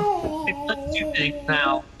 2 things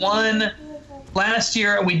now. One, last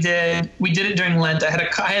year we did it during Lent.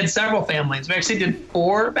 I had several families. We actually did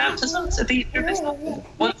 4 baptisms at the end.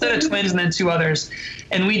 One set of twins and then 2 others.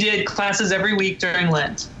 And we did classes every week during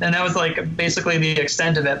Lent. And that was like basically the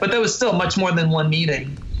extent of it. But that was still much more than one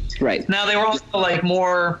meeting. Right. Now they were also like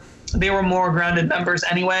more grounded members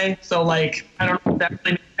anyway. So like I don't know if that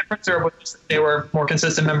really made a difference or was just they were more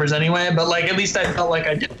consistent members anyway. But like at least I felt like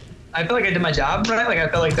I did my job right. Like I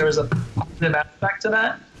felt like there was a positive aspect to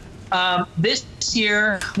that. This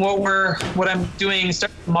year, what I'm doing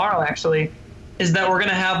starting tomorrow actually is that we're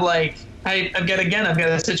gonna have like I've got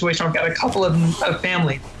a situation where I've got a couple of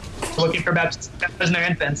families looking for baptism their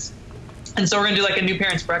infants, and so we're gonna do like a new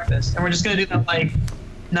parents breakfast, and we're just gonna do that like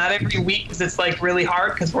not every week because it's like really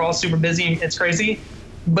hard because we're all super busy and it's crazy,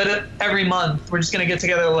 but every month we're just gonna get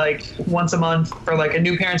together like once a month for like a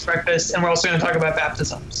new parents breakfast, and we're also gonna talk about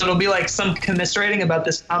baptism. So it'll be like some commiserating about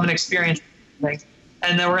this common experience thing.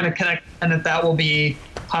 And then we're going to connect, and that will be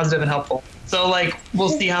positive and helpful. So, like, we'll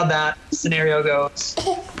see how that scenario goes.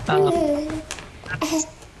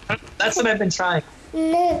 That's what I've been trying.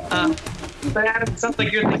 But Adam, it sounds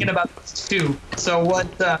like you're thinking about this too. So,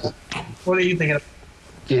 what are you thinking of?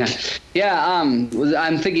 Yeah.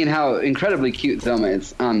 I'm thinking how incredibly cute Thelma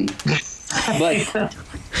is. But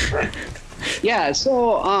yeah.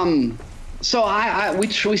 So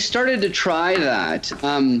we started to try that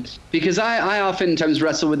because I oftentimes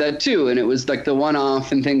wrestle with that too, and it was like the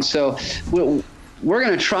one-off and things. So we're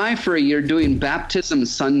going to try for a year doing baptism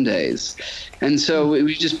Sundays. And so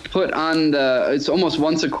we just put on it's almost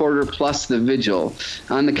once a quarter plus the vigil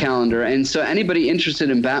on the calendar. And so anybody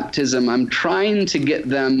interested in baptism, I'm trying to get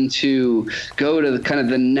them to go to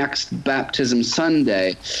the next baptism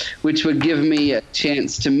Sunday, which would give me a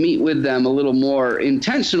chance to meet with them a little more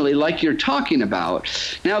intentionally, like you're talking about.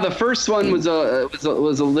 Now, the first one was a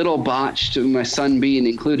little botched, my son being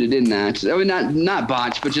included in that. I mean, not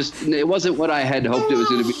botched, but just it wasn't what I had hoped it was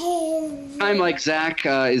going to be. Time like Zach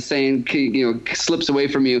is saying, slips away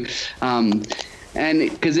from you, and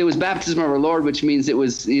because it was baptism of our Lord, which means it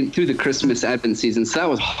was through the Christmas Advent season, so that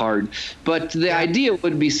was hard. But the idea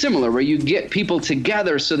would be similar, where you get people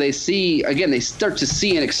together so they start to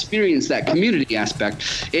see and experience that community aspect.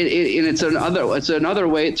 And it's another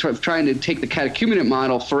way of trying to take the catechumenate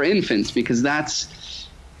model for infants, because that's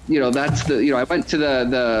I went to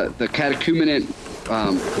the catechumenate.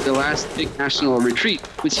 The last big national retreat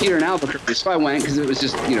was here in Albuquerque, so I went because it was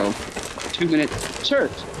just 2-minute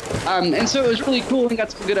church, and so it was really cool and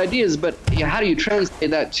got some good ideas. But how do you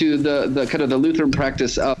translate that to the kind of the Lutheran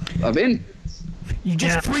practice of infants? You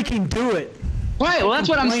just freaking do it. Right. Well, that's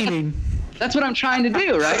what I'm trying to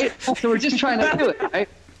do, right? So we're just trying to do it, right?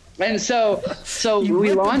 And so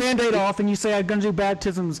we launched the Band-Aid off, and you say I'm going to do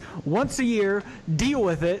baptisms once a year. Deal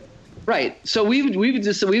with it. Right. So we've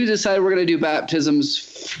decided we're going to do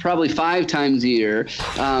baptisms probably 5 times a year.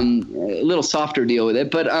 A little softer deal with it,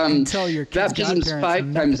 but baptisms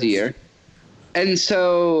 5 times a year. And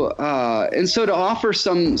so to offer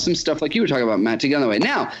some stuff like you were talking about, Matt, to get on the way.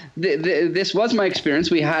 Now, this was my experience.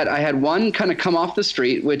 I had one kind of come off the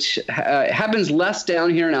street, which happens less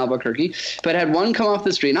down here in Albuquerque, but I had one come off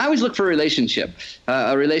the street. And I always look for a relationship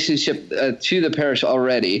to the parish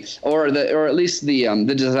already, or at least the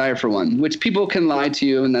desire for one, which people can lie to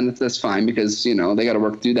you, and then that's fine because they got to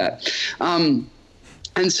work through that.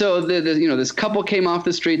 And so this couple came off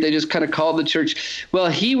the street. They just kind of called the church. Well,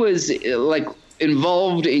 he was like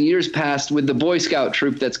involved in years past with the Boy Scout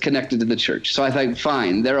troop that's connected to the church. So I thought,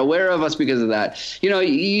 fine, they're aware of us because of that.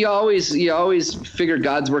 You always figure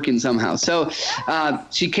God's working somehow. So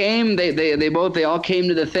she came. They all came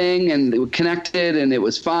to the thing, and they were connected, and it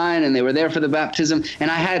was fine, and they were there for the baptism.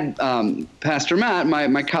 And I had Pastor Matt,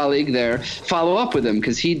 my colleague there, follow up with him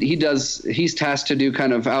because he's tasked to do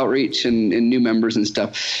kind of outreach and new members and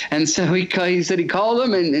stuff. And so he said he called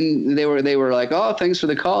them, and they were like, oh, thanks for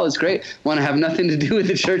the call. It's great. Want to have nothing to do with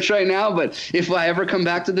the church right now, but if I ever come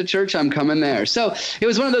back to the church, I'm coming there. So it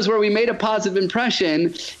was one of those where we made a positive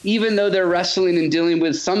impression, even though they're wrestling and dealing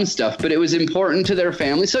with some stuff, but it was important to their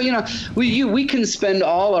family. So, we can spend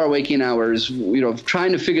all our waking hours,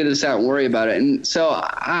 trying to figure this out and worry about it. And so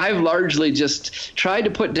I've largely just tried to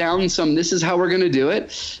put down this is how we're going to do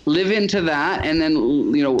it, live into that, and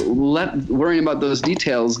then, let worrying about those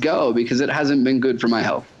details go, because it hasn't been good for my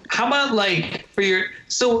health. How about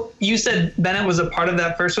so you said Bennett was a part of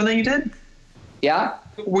that first one that you did? Yeah.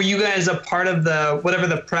 Were you guys a part of whatever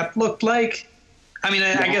the prep looked like? I mean,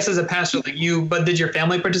 I guess as a pastor like you, but did your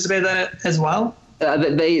family participate in that as well?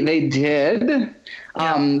 They did.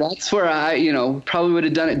 Yeah. That's where I, probably would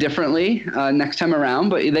have done it differently next time around,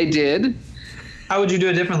 but they did. How would you do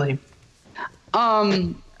it differently?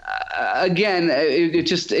 Again,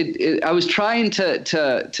 I was trying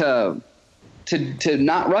to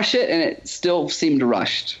not rush it, and it still seemed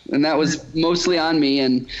rushed, and that was mostly on me,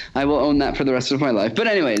 and I will own that for the rest of my life. But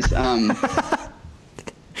anyways,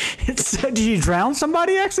 did you drown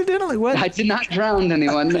somebody accidentally? What? I did not drown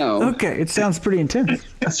anyone. No. Okay, it sounds pretty intense.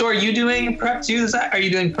 So are you doing prep too, Zach? Are you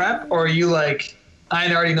doing prep, or are you like, I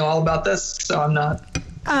already know all about this, so I'm not?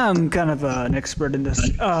 I'm kind of an expert in this.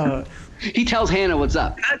 He tells Hannah what's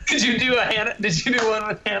up. Did you do one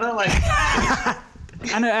with Hannah? Like,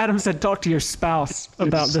 I know Adam said talk to your spouse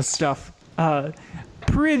about this stuff.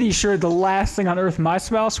 Pretty sure the last thing on earth my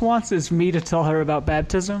spouse wants is me to tell her about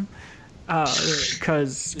baptism,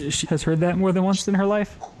 because she has heard that more than once in her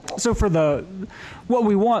life. So for what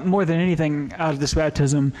we want more than anything out of this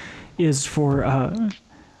baptism is for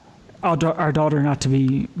our daughter not to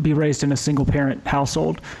be raised in a single parent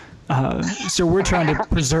household. So we're trying to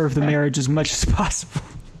preserve the marriage as much as possible.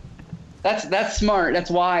 That's smart. That's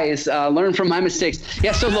wise. Learn from my mistakes.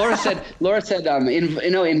 Yeah. So Laura said,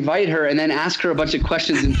 invite her and then ask her a bunch of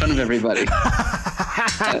questions in front of everybody.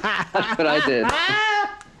 That's what I did.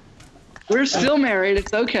 We're still married.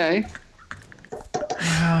 It's okay.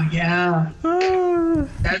 Oh yeah.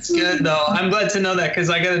 That's good though. I'm glad to know that, because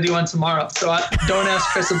I got to do one tomorrow. So don't ask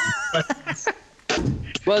Chris questions.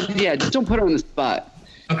 Well, yeah. Just don't put her on the spot.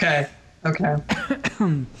 Okay.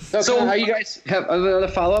 So how you guys have another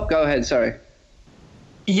follow-up? Go ahead. Sorry.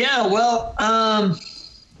 Yeah, well,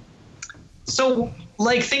 so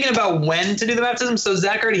like thinking about when to do the baptism. So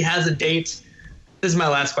Zach already has a date. This is my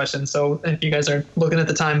last question, so if you guys are looking at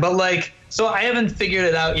the time. But so I haven't figured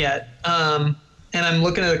it out yet. And I'm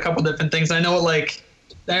looking at a couple different things. I know I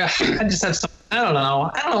just have some, I don't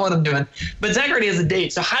know what I'm doing. But Zach already has a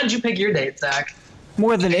date. So how did you pick your date, Zach?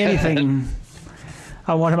 More than anything,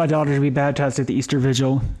 I wanted my daughter to be baptized at the Easter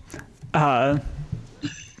Vigil. But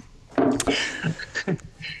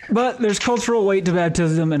there's cultural weight to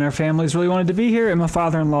baptism, and our families really wanted to be here, and my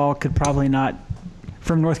father-in-law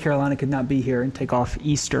from North Carolina, could not be here and take off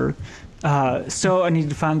Easter. So I needed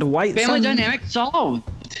to find a white family dynamic solved.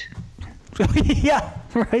 Yeah,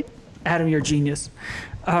 right? Adam, you're a genius.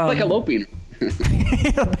 Like eloping.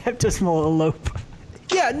 A baptismal elope.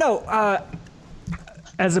 Yeah, no.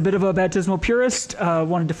 As a bit of a baptismal purist,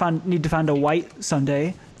 need to find a white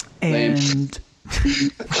Sunday, and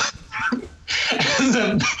As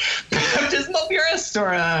a baptismal purist,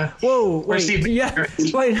 or whoa, wait, yeah,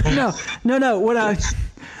 wait, no.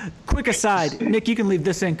 Quick aside, Nick, you can leave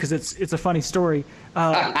this in because it's a funny story.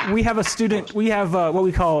 We have a student. We have what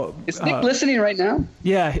we call. Is Nick listening right now?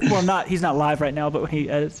 Yeah, well, he's not live right now, but when he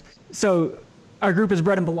edits. So our group is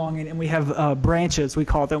Bread and Belonging, and we have branches, we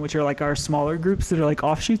call them, which are like our smaller groups that are like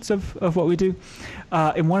offshoots of what we do.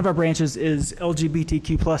 And one of our branches is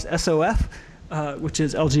LGBTQ plus SOF, which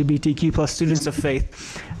is LGBTQ plus Students of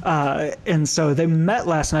Faith. And so they met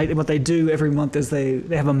last night, and what they do every month is they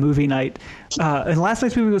have a movie night. And last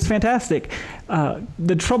night's movie was fantastic.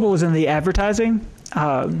 The trouble was in the advertising,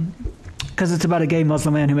 because it's about a gay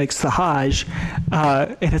Muslim man who makes the Hajj,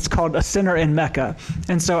 and it's called A Sinner in Mecca.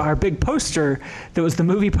 And so our big poster, that was the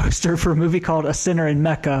movie poster for a movie called A Sinner in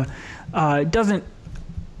Mecca, doesn't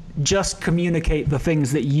just communicate the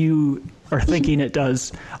things that you are thinking it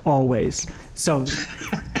does always. So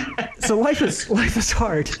life is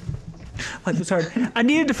hard. Life was hard. I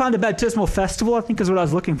needed to find a baptismal festival, I think is what I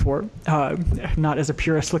was looking for. Not as a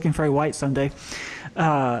purist looking for a white Sunday.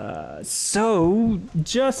 So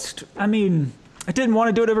just, I mean, I didn't want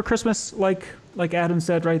to do it over Christmas, like Adam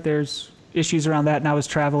said, right? There's issues around that, and I was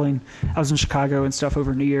traveling. I was in Chicago and stuff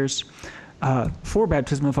over New Year's for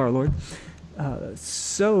baptism of our Lord.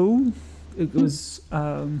 So it was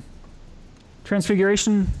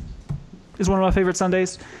Transfiguration is one of my favorite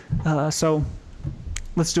Sundays. So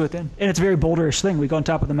let's do it then. And it's a very boulderish thing. We go on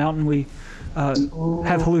top of the mountain. We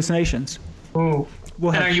have hallucinations. Ooh.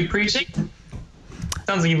 And are you preaching?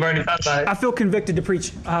 Sounds like you've already thought about it. I feel convicted to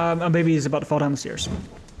preach. My baby is about to fall down the stairs.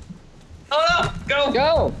 Oh no!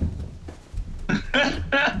 Go!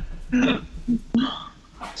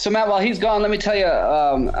 So Matt, while he's gone, let me tell you,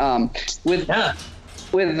 with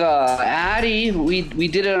Addie, we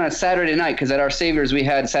did it on a Saturday night because at Our Savior's we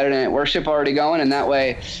had Saturday night worship already going, and that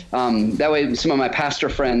way some of my pastor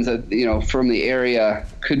friends from the area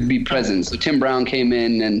could be present. So Tim Brown came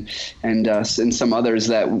in and some others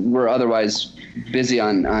that were otherwise busy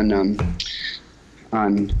on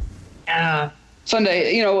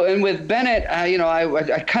Sunday, and with Berndt,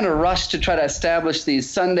 I kind of rushed to try to establish these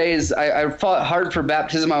Sundays. I fought hard for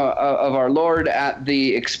baptism of our Lord at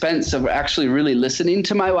the expense of actually really listening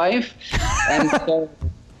to my wife, and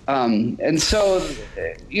so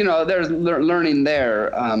there's learning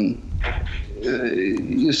there.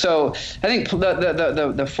 So I think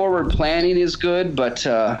the forward planning is good, but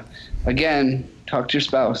again, talk to your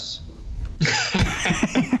spouse.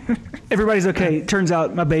 Everybody's okay. Turns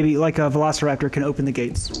out my baby, like a velociraptor, can open the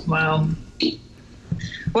gates. Wow.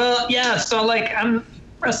 Well, yeah. So I'm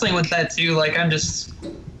wrestling with that too.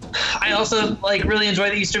 I also really enjoy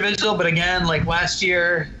the Easter Vigil, but again, last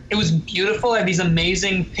year, it was beautiful. I had these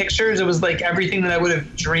amazing pictures. It was everything that I would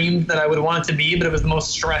have dreamed that I would want it to be, but it was the most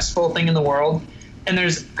stressful thing in the world. And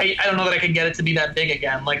I don't know that I could get it to be that big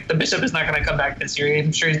again. The bishop is not going to come back this year.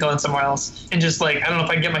 I'm sure he's going somewhere else. And I don't know if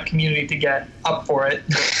I can get my community to get up for it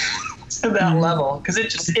to that level, because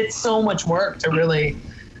it's so much work to really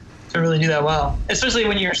do that well, especially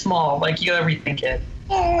when you're small. You got to rethink it.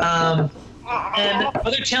 And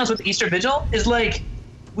other challenge with the Easter Vigil is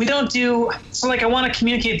we don't do so. I want to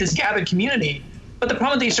communicate this gathered community, but the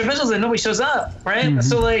problem with the Easter Vigil is that nobody shows up, right? Mm-hmm.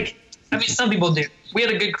 So some people do. We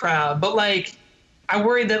had a good crowd, but I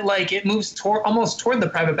worry that it moves almost toward the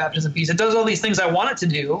private baptism piece. It does all these things I want it to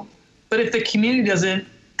do, but if the community doesn't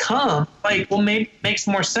come, maybe it makes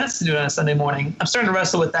more sense to do it on a Sunday morning. I'm starting to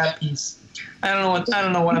wrestle with that piece. I don't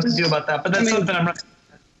know what I'm to do about that, but that's something I'm wrestling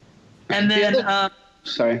with. And then,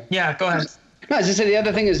 sorry. Yeah, go ahead. No, as I say, the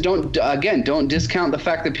other thing is don't discount the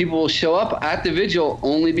fact that people will show up at the vigil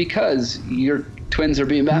only because your twins are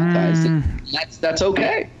being baptized. That's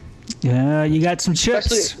okay. Yeah, you got some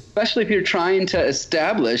chips. Especially if you're trying to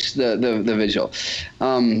establish the vigil.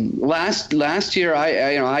 Last year,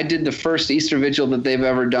 I did the first Easter vigil that they've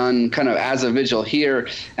ever done, kind of as a vigil here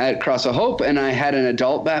at Cross of Hope, and I had an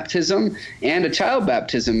adult baptism and a child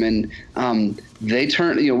baptism, and they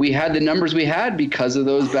turned. We had the numbers we had because of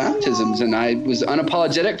those baptisms, and I was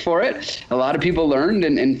unapologetic for it. A lot of people learned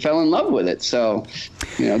and fell in love with it. So,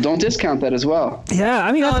 don't discount that as well. Yeah,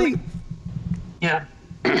 I think. Yeah.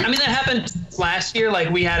 That happened last year.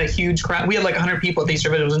 We had a huge crowd. We had 100 people at the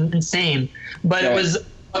Easter Vigil. It was insane. But right.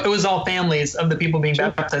 It was all families of the people being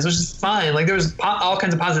baptized, which is fine. There was all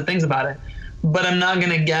kinds of positive things about it. But I'm not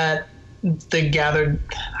going to get I'm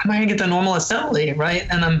not going to get the normal assembly, right?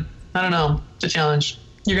 And I don't know. It's a challenge.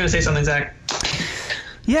 You're going to say something, Zach.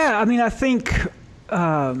 Yeah, I think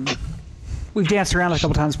we've danced around it a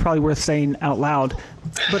couple times, probably worth saying out loud.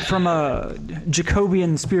 But from a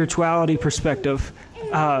Jacobian spirituality perspective,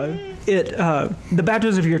 the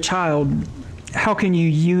baptism of your child, how can you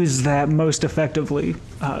use that most effectively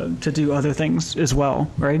to do other things as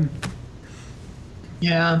well, right?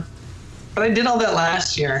 Yeah, but I did all that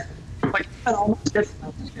last year. I almost did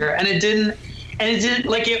last year, and it didn't.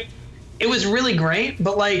 It was really great,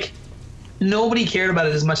 but nobody cared about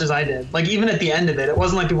it as much as I did. Even at the end of it, it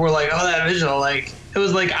wasn't people were oh, that vigil. It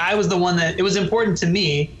was I was the one that it was important to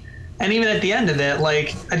me. And even at the end of it, I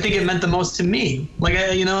think it meant the most to me.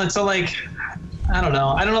 And so I don't know.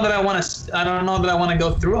 I don't know that I want to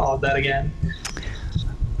go through all of that again.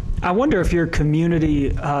 I wonder if your community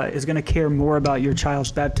is going to care more about your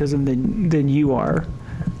child's baptism than you are.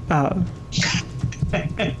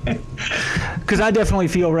 Because I definitely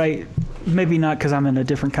feel maybe not because I'm in a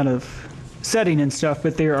different kind of setting and stuff,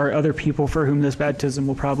 but there are other people for whom this baptism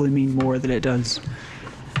will probably mean more than it does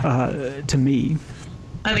to me.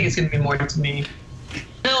 I think it's going to be more to me.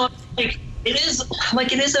 No, it is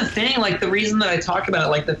a thing. The reason that I talk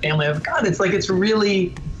about it, the family of God, it's it's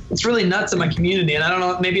really it's really nuts in my community. And I don't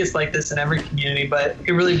know, maybe it's like this in every community, but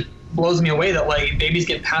it really blows me away that like babies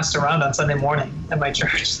get passed around on Sunday morning at my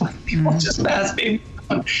church. Like people just pass babies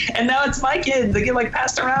around. And now it's my kids. They get like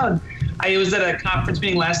passed around. I was at a conference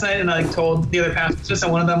meeting last night and I told the other pastors,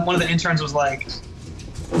 and one of the interns was like,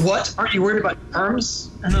 "What? Aren't you worried about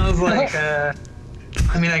germs?" And I was like, I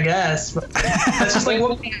mean, I guess, but that's just like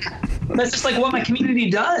what my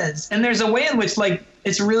community does. And there's a way in which like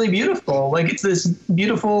it's really beautiful. Like it's this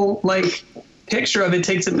beautiful like picture of it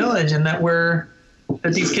takes a village, and that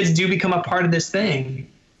these kids do become a part of this thing.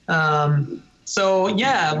 So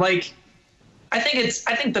yeah, like I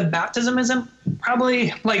think the baptism isn't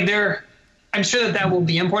probably like I'm sure that will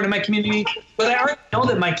be important in my community, but I already know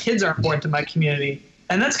that my kids are important to my community.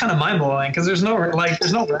 And that's kind of mind blowing because there's no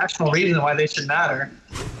rational reason why they should matter.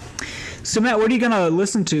 So Matt, what are you gonna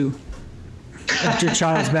listen to at your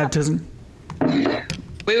child's baptism?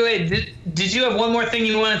 Wait. Did you have one more thing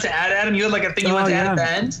you wanted to add, Adam? You had like a thing you wanted to add at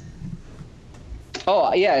the end?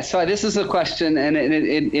 Oh yeah. So this is a question, and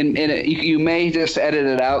you may just edit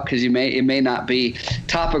it out because it may not be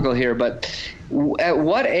topical here. But at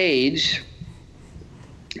what age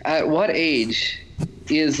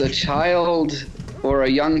is a child or a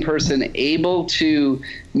young person able to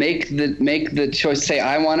make the choice, say,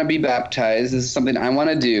 I want to be baptized, this is something I want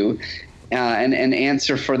to do, and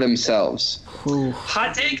answer for themselves? Ooh.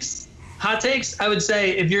 Hot takes, I would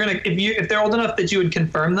say if they're old enough that you would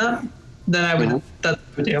confirm them, then I would, that's what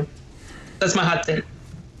I would do. That's my hot take.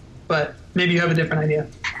 But maybe you have a different idea.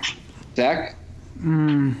 Zach?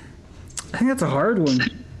 I think that's a hard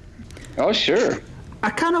one. Oh, sure. I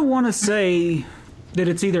kind of want to say that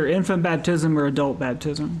it's either infant baptism or adult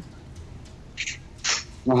baptism.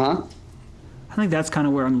 Uh-huh. I think that's kind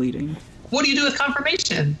of where I'm leading. What do you do with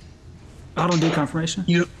confirmation? I don't do confirmation.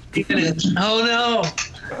 You didn't. Oh no.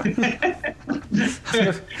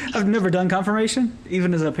 I've never done confirmation,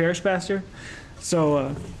 even as a parish pastor.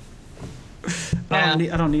 So I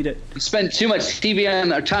don't need it. You spend too much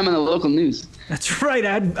time on the local news. That's right.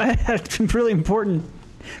 I had really important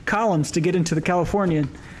columns to get into the Californian.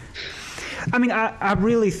 I mean, I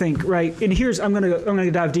really think, right, and I'm gonna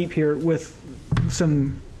dive deep here with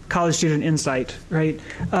some college student insight, right?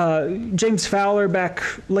 James Fowler, back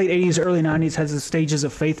late 80s, early 90s, has the stages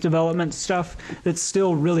of faith development stuff that's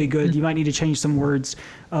still really good. You might need to change some words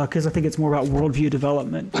because I think it's more about worldview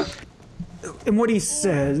development. And what he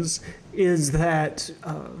says is that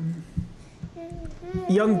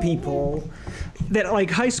young people, that like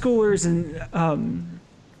high schoolers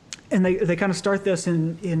and they kind of start this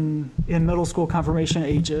in middle school confirmation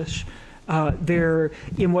age-ish. They're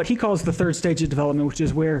in what he calls the third stage of development, which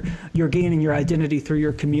is where you're gaining your identity through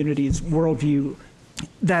your community's worldview.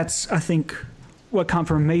 That's, I think, what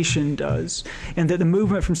confirmation does. And that the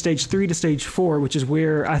movement from stage 3 to stage 4, which is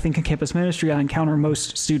where I think in campus ministry I encounter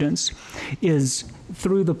most students, is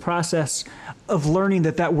through the process of learning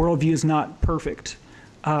that worldview is not perfect.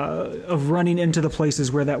 Of running into the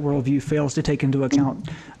places where that worldview fails to take into account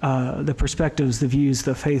the perspectives, the views,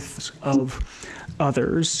 the faiths of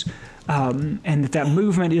others. And that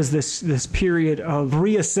movement is this period of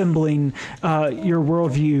reassembling your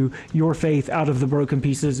worldview, your faith out of the broken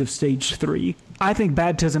pieces of stage 3. I think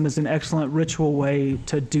baptism is an excellent ritual way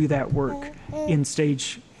to do that work in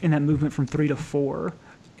that movement from 3 to 4.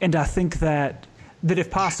 And I think that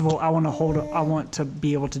if possible, I want to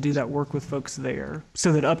be able to do that work with folks there,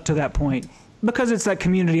 so that up to that point, because it's that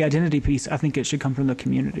community identity piece, I think it should come from the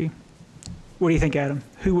community. What do you think, Adam?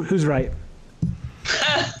 Who's right?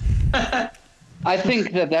 I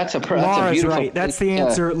think that's a Laura's beautiful right. That's the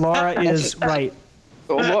answer. Laura is right.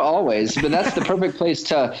 Well, always, but that's the perfect place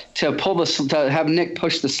to have Nick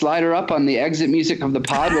push the slider up on the exit music of the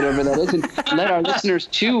pod, whatever that is, and let our listeners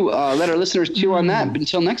chew on that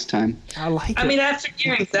until next time. I like it. I mean, after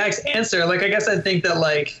hearing Zach's answer, like I guess I think that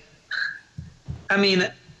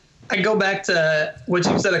I go back to what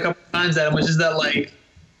you've said a couple of times, Adam, which is that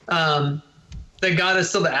that God is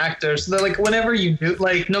still the actor. So that whenever you do,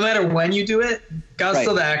 no matter when you do it, God's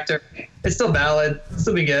still the actor. It's still valid. It'll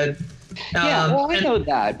still be good. Yeah, well, I know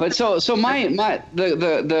that, but so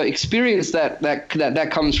the experience that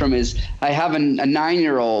comes from is I have a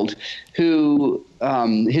 9-year-old who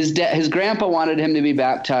his grandpa wanted him to be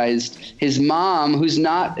baptized. His mom,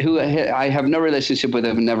 who I have no relationship with,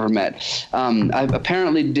 have never met,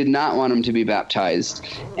 apparently did not want him to be baptized,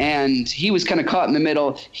 and he was kind of caught in the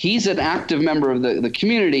middle. He's an active member of the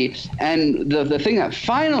community, and the thing that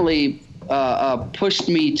finally pushed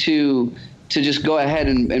me to just go ahead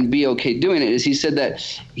and be okay doing it is he said that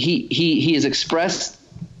he has expressed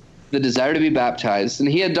the desire to be baptized, and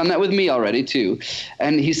he had done that with me already too,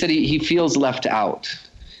 and he said he feels left out.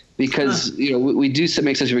 because we do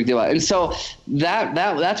make such a big deal about it. And so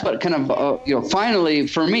that's what kind of finally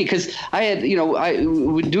for me, because I had I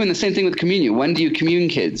was doing the same thing with communion. When do you commune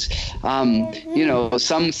kids?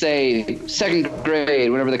 Some say second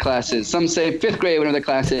grade, whenever the class is. Some say fifth grade, whenever the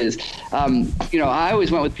class is. I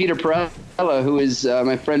always went with Peter Perella, who is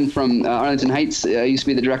my friend from Arlington Heights, used to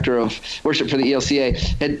be the director of worship for the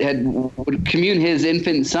ELCA, would commune his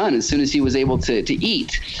infant son as soon as he was able to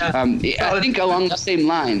eat. I think along the same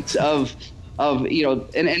lines of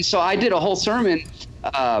and so I did a whole sermon.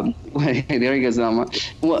 There he goes, Elma.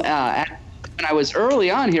 When I was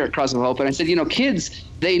early on here at Cross of Hope, and I said, kids,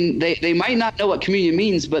 they might not know what communion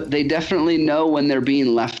means, but they definitely know when they're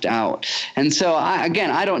being left out. And so I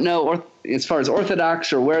don't know as far as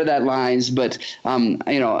Orthodox or where that lies, but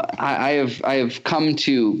I have come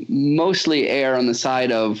to mostly err on the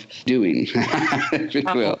side of doing, if you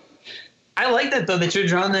will. I like that though, that you're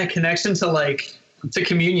drawing that connection to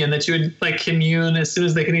communion, that you would commune as soon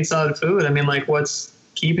as they can eat solid food. I mean, what's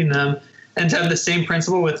keeping them, and to have the same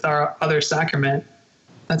principle with our other sacrament.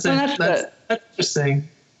 That's interesting.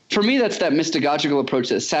 For me, that's that mystagogical approach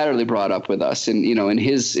that Satterley brought up with us, in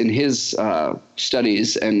his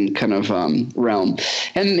studies and kind of realm,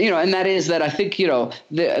 and that is that I think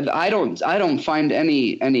I don't find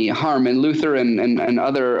any harm, and Luther and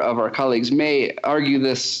other of our colleagues may argue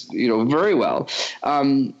this very well.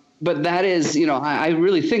 But that is, I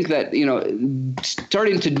really think that,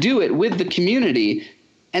 starting to do it with the community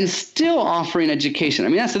and still offering education. I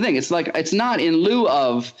mean, that's the thing. It's it's not in lieu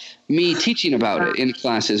of me teaching about it in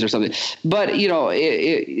classes or something. But,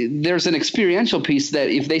 there's an experiential piece that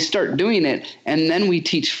if they start doing it and then we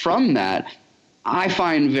teach from that, I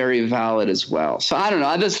find very valid as well. So I don't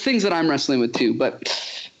know. There's things that I'm wrestling with too. But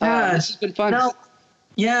this has been fun. That's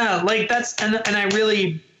and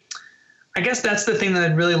I guess that's the thing that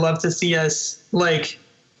I'd really love to see us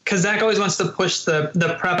because Zach always wants to push the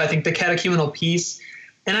prep. I think the catechumenal piece,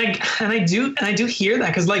 and I do hear that,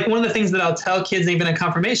 because one of the things that I'll tell kids even in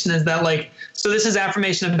confirmation is that so this is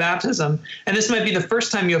affirmation of baptism, and this might be the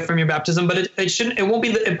first time you affirm your baptism, but it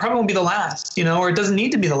probably won't be the last, or it doesn't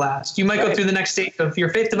need to be the last. You might go through the next stage of your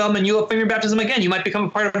faith development. You'll affirm your baptism again. You might become a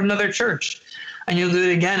part of another church, and you'll do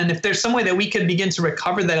it again. And if there's some way that we could begin to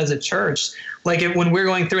recover that as a church, when we're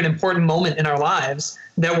going through an important moment in our lives,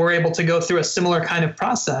 that we're able to go through a similar kind of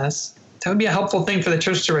process, that would be a helpful thing for the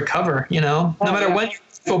church to recover, no matter when your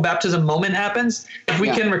full baptism moment happens, if we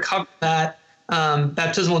can recover that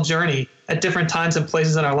baptismal journey at different times and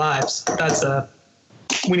places in our lives,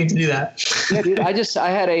 we need to do that. Yeah, dude,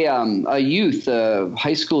 I had a youth, a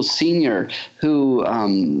high school senior who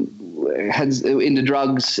had into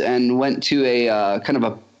drugs and went to a kind of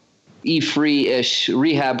a E-free-ish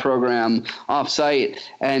rehab program off-site,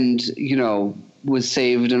 and was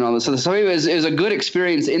saved and all this other stuff. It was a good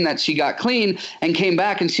experience in that she got clean and came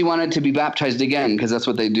back, and she wanted to be baptized again, because that's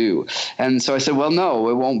what they do. And so I said, well, no,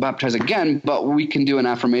 it won't baptize again, but we can do an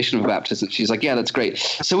affirmation of baptism. She's like, yeah, that's great.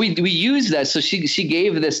 So we used that. So she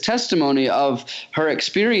gave this testimony of her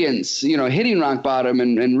experience, hitting rock bottom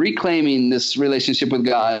and reclaiming this relationship with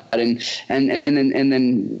God. And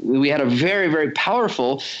then we had a very, very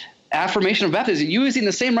powerful affirmation of baptism, using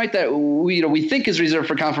the same rite that we think is reserved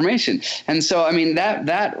for confirmation. And so, I mean,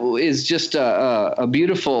 that is just a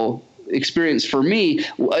beautiful experience for me,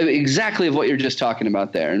 exactly of what you're just talking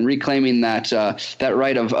about there, and reclaiming that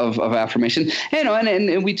rite of affirmation.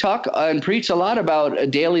 And we talk and preach a lot about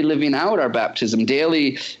daily living out our baptism,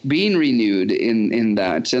 daily being renewed in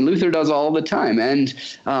that. And Luther does all the time. And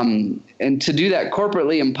to do that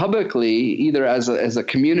corporately and publicly, either as a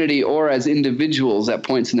community or as individuals at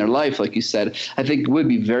points in their life, like you said, I think would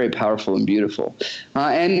be very powerful and beautiful,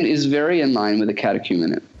 and is very in line with the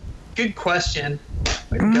catechumenate. Good question.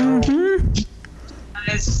 Way to go.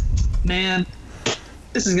 Guys, man,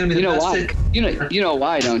 this is going to be the best. Why? You know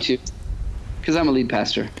why, don't you? Because I'm a lead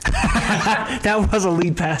pastor. That was a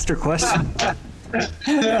lead pastor question.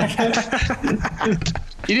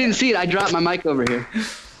 You didn't see it. I dropped my mic over here.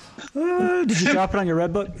 Did you drop it on your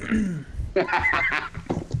red book?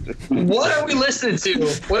 What are we listening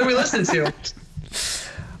to?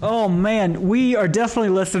 Oh, man. We are definitely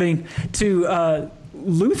listening to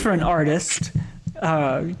Lutheran artist.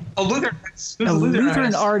 Lutheran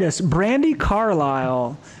artist, Brandi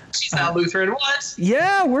Carlisle. She's not Lutheran. What?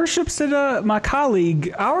 Yeah, worships at our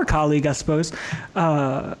colleague, I suppose.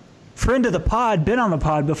 Friend of the pod, been on the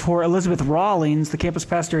pod before. Elizabeth Rawlings, the campus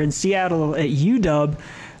pastor in Seattle at UW,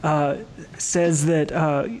 says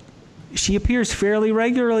that she appears fairly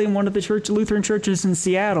regularly in one of the Lutheran churches in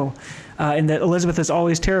Seattle, and that Elizabeth is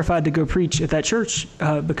always terrified to go preach at that church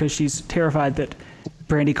because she's terrified that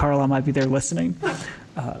Brandi Carlisle might be there listening.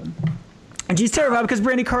 And she's terrified because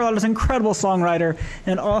Brandi Carlile is an incredible songwriter,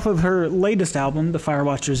 and off of her latest album, The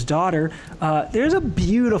Firewatcher's Daughter, there's a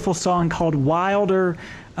beautiful song called Wilder,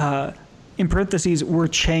 in parentheses, We're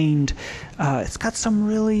Chained. It's got some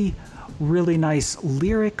really, really nice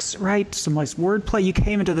lyrics, right? Some nice wordplay. You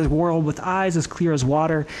came into this world with eyes as clear as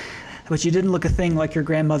water, but you didn't look a thing like your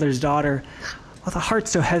grandmother's daughter. With a heart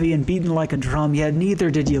so heavy and beaten like a drum, yet neither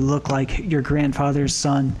did you look like your grandfather's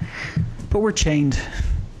son. But we're chained.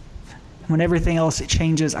 When everything else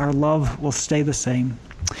changes, our love will stay the same.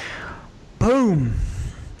 Boom!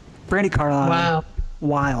 Brandi Carlile. Wow.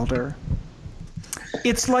 Wilder.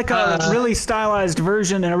 It's like a really stylized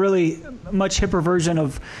version and a really much hipper version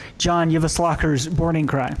of John Yevslocker's Morning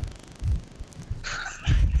Cry.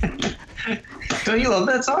 Don't you love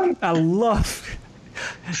that song? I love.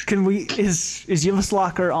 Can we? Is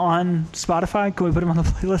Yevslocker on Spotify? Can we put him on the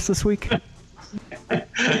playlist this week?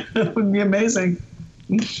 That would be amazing.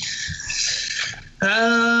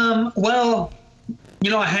 Well,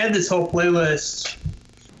 I had this whole playlist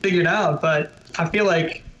figured out, but I feel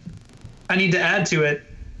like I need to add to it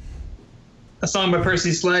a song by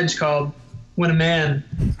Percy Sledge called When a Man.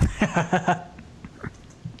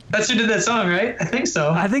 That's who did that song, right? I think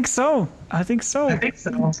so. I think so.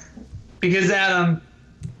 Because Adam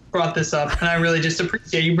brought this up, and I really just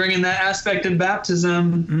appreciate you bringing that aspect of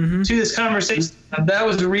baptism to this conversation. That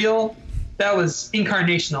was real. That was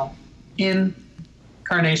incarnational.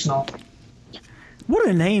 What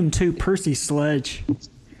a name, too, Percy Sledge.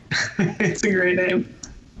 It's a great name.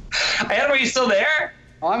 Adam, are you still there?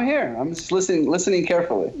 Oh, I'm here. I'm just listening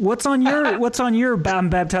carefully. What's on your I'm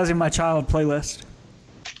Baptizing My Child playlist?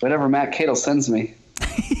 Whatever Matt Cadle sends me.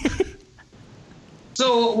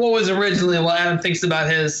 So what was originally what Adam thinks about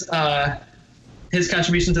his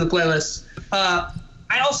contribution to the playlist.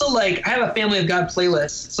 I also I have a Family of God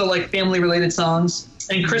playlist, so family related songs.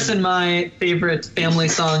 And Chris and my favorite family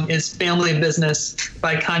song is Family Business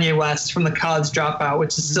by Kanye West from the College Dropout,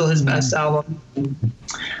 which is still his best album.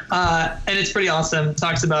 And it's pretty awesome. It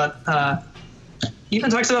talks about even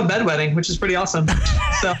talks about bedwetting, which is pretty awesome.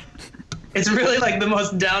 So it's really the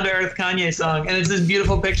most down to earth Kanye song, and it's this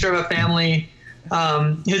beautiful picture of a family,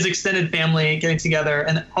 his extended family getting together,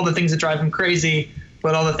 and all the things that drive him crazy,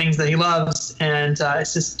 but all the things that he loves, and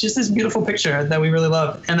it's just this beautiful picture that we really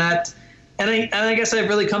love, and I guess I've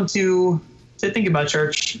really come to think about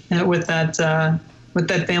church with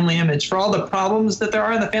that family image. For all the problems that there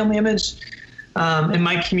are in the family image, in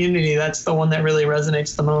my community, that's the one that really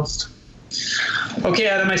resonates the most. Okay,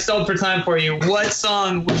 Adam, I stalled for time for you. What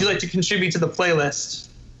song would you like to contribute to the playlist?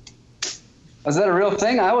 Was that a real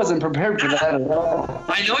thing? I wasn't prepared for that at all.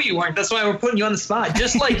 I know you weren't. That's why we're putting you on the spot.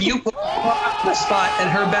 Just like you put on the spot at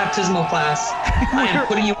her baptismal class, I am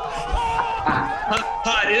putting you on the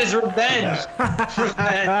spot. It is revenge.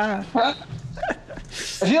 Revenge. I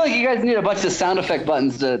feel like you guys need a bunch of sound effect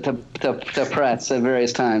buttons to press at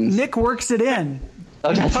various times. Nick works it in.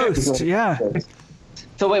 Oh, that's Post, yeah.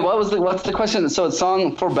 So wait, what's the question? So it's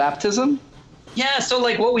song for baptism? Yeah, so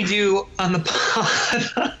what we do on the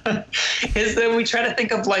pod is that we try to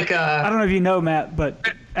think of I don't know if you know, Matt,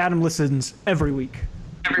 but Adam listens every week.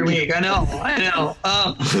 Every week, I know.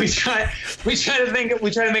 We try to make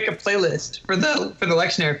a playlist for the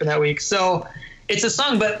lectionary for that week. So it's a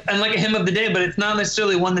song, and a hymn of the day, but it's not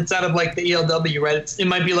necessarily one that's out of the ELW, right? It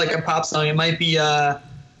might be a pop song. It might be a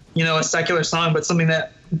secular song, but something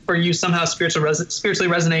that for you somehow spiritually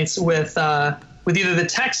resonates with either the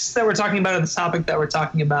text that we're talking about or the topic that we're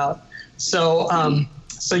talking about. So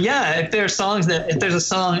yeah, if there's a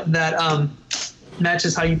song that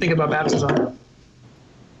matches how you think about baptism,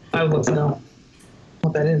 I would love to know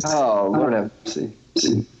what that is. Oh, Lord have mercy.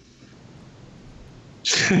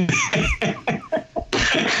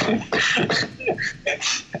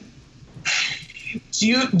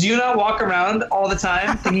 Do you not walk around all the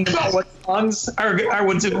time thinking about what songs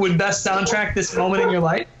would best soundtrack this moment in your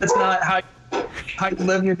life? That's not how you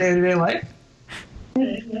live your day-to-day life?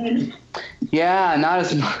 Yeah, not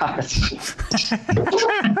as much.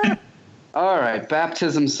 All right,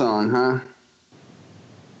 baptism song, huh?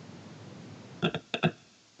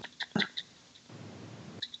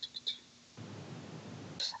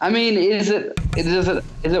 I mean, is it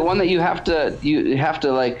one that you have to do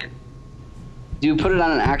you put it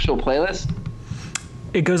on an actual playlist?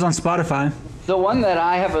 It goes on Spotify. The one that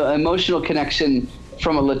I have an emotional connection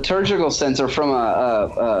from a liturgical sense or from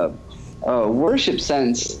a worship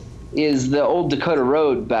sense is the Old Dakota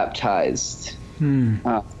Road Baptized.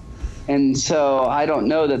 And so I don't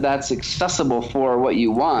know that that's accessible for what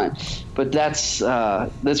you want, but that's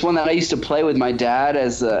one that I used to play with my dad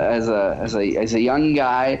as a young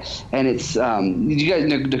guy, and it's you guys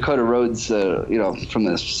know Dakota Rhodes, from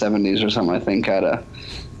the 70s or something, I think, had a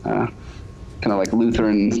kind of like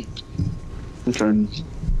Lutheran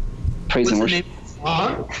praise and worship.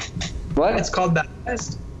 What? It's called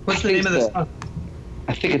Baptized. What's the name of the song?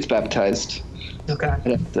 I think it's Baptized. Okay.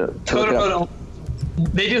 I'd have to Dakota Rhodes.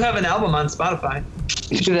 They do have an album on Spotify.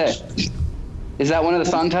 Do they? Is that one of the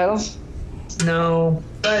song titles? No,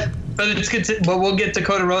 but it's good. But we'll get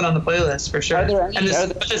Dakota Road on the playlist for sure. But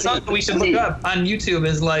the song that we should look up on YouTube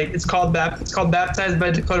is it's called Baptized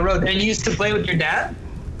by Dakota Road. And you used to play with your dad?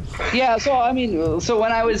 Yeah. So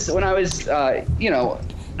when I was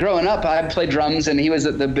growing up, I played drums, and he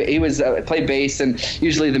played bass, and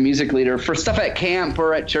usually the music leader for stuff at camp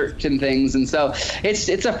or at church and things. And so it's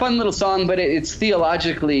a fun little song, but it's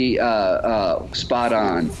theologically spot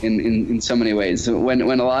on in so many ways. When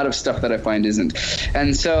a lot of stuff that I find isn't,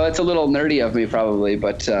 and so it's a little nerdy of me probably,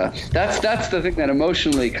 but that's the thing that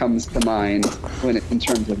emotionally comes to mind in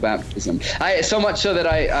terms of baptism. So much so that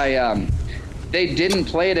they didn't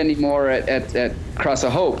play it anymore at Cross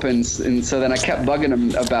of Hope, and so then I kept bugging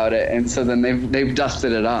them about it, and so then they've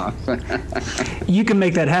dusted it off. You can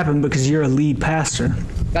make that happen because you're a lead pastor.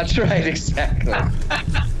 That's right, exactly.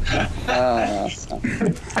 I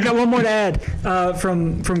got one more to add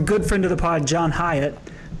from good friend of the pod, John Hyatt.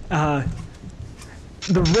 The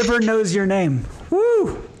river knows your name.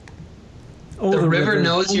 Woo! Oh, the river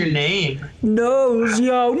knows your name. Knows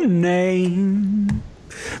your name.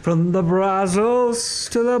 From the Brazos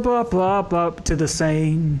to the up to the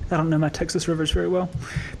Seine. I don't know my Texas rivers very well.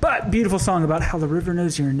 But beautiful song about how the river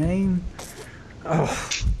knows your name. Oh,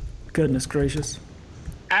 goodness gracious.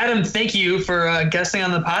 Adam, thank you for guesting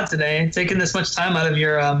on the pod today, taking this much time out of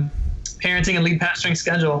your parenting and lead pastoring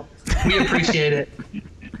schedule. We appreciate it.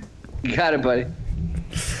 You got it, buddy.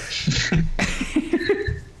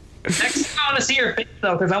 Next time I want to see your face,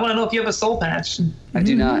 though, because I want to know if you have a soul patch. I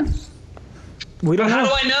do not. We don't know. How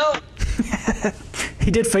do I know? He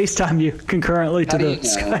did FaceTime you concurrently to the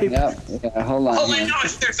Skype. Yeah, hold on. Oh, I know.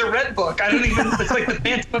 There's a red book. It's like the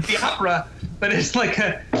Phantom of the Opera, but it's like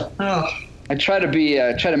I try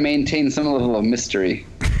to maintain some level of mystery.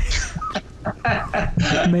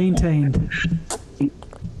 Maintained. You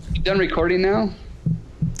done recording now?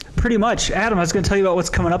 Pretty much. Adam, I was going to tell you about what's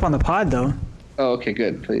coming up on the pod, though. Oh, okay,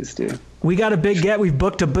 good. Please do. We got a big guest. We've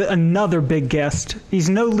booked another big guest. He's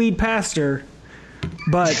no lead pastor,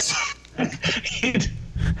 but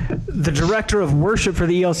the director of worship for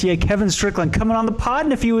the ELCA, Kevin Strickland, coming on the pod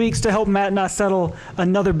in a few weeks to help Matt and I settle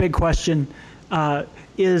another big question.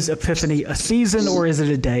 Is Epiphany a season or is it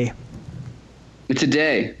a day? It's a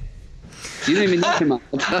day. You didn't even know him,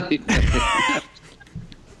 I'll tell you.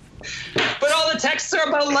 But all the texts are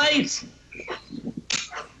about light.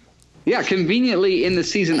 Yeah, conveniently in the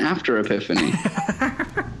season after Epiphany.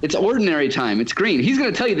 It's ordinary time. It's green. He's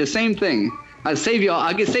going to tell you the same thing. I'll save you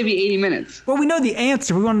 80 minutes. Well, we know the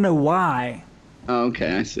answer. We want to know why. Oh,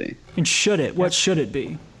 okay, I see. And should it? What should it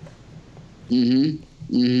be?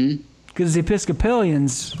 Mm-hmm. Because the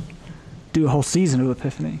Episcopalians do a whole season of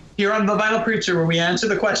Epiphany. You're on the Vinyl Preacher, where we answer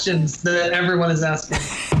the questions that everyone is asking.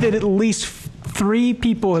 That at least 3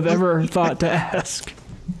 people have ever thought to ask.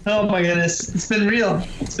 Oh my goodness, it's been real.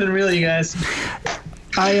 It's been real, you guys.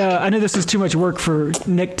 I know this is too much work for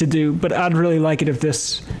Nick to do, but I'd really like it if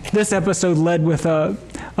this episode led with a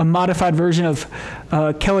modified version of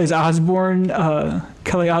Kelly Osbourne's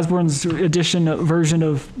version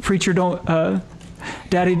of Preacher Don't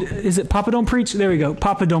Daddy, is it Papa Don't Preach? There we go,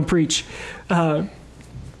 Papa Don't Preach,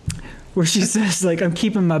 where she says like I'm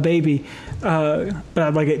keeping my baby, but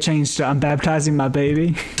I'd like it changed to I'm baptizing my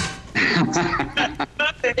baby.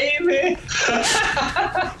 Baby.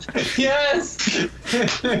 Yes.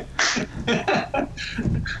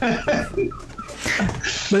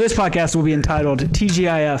 But this podcast will be entitled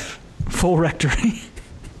TGIF Full Rectory.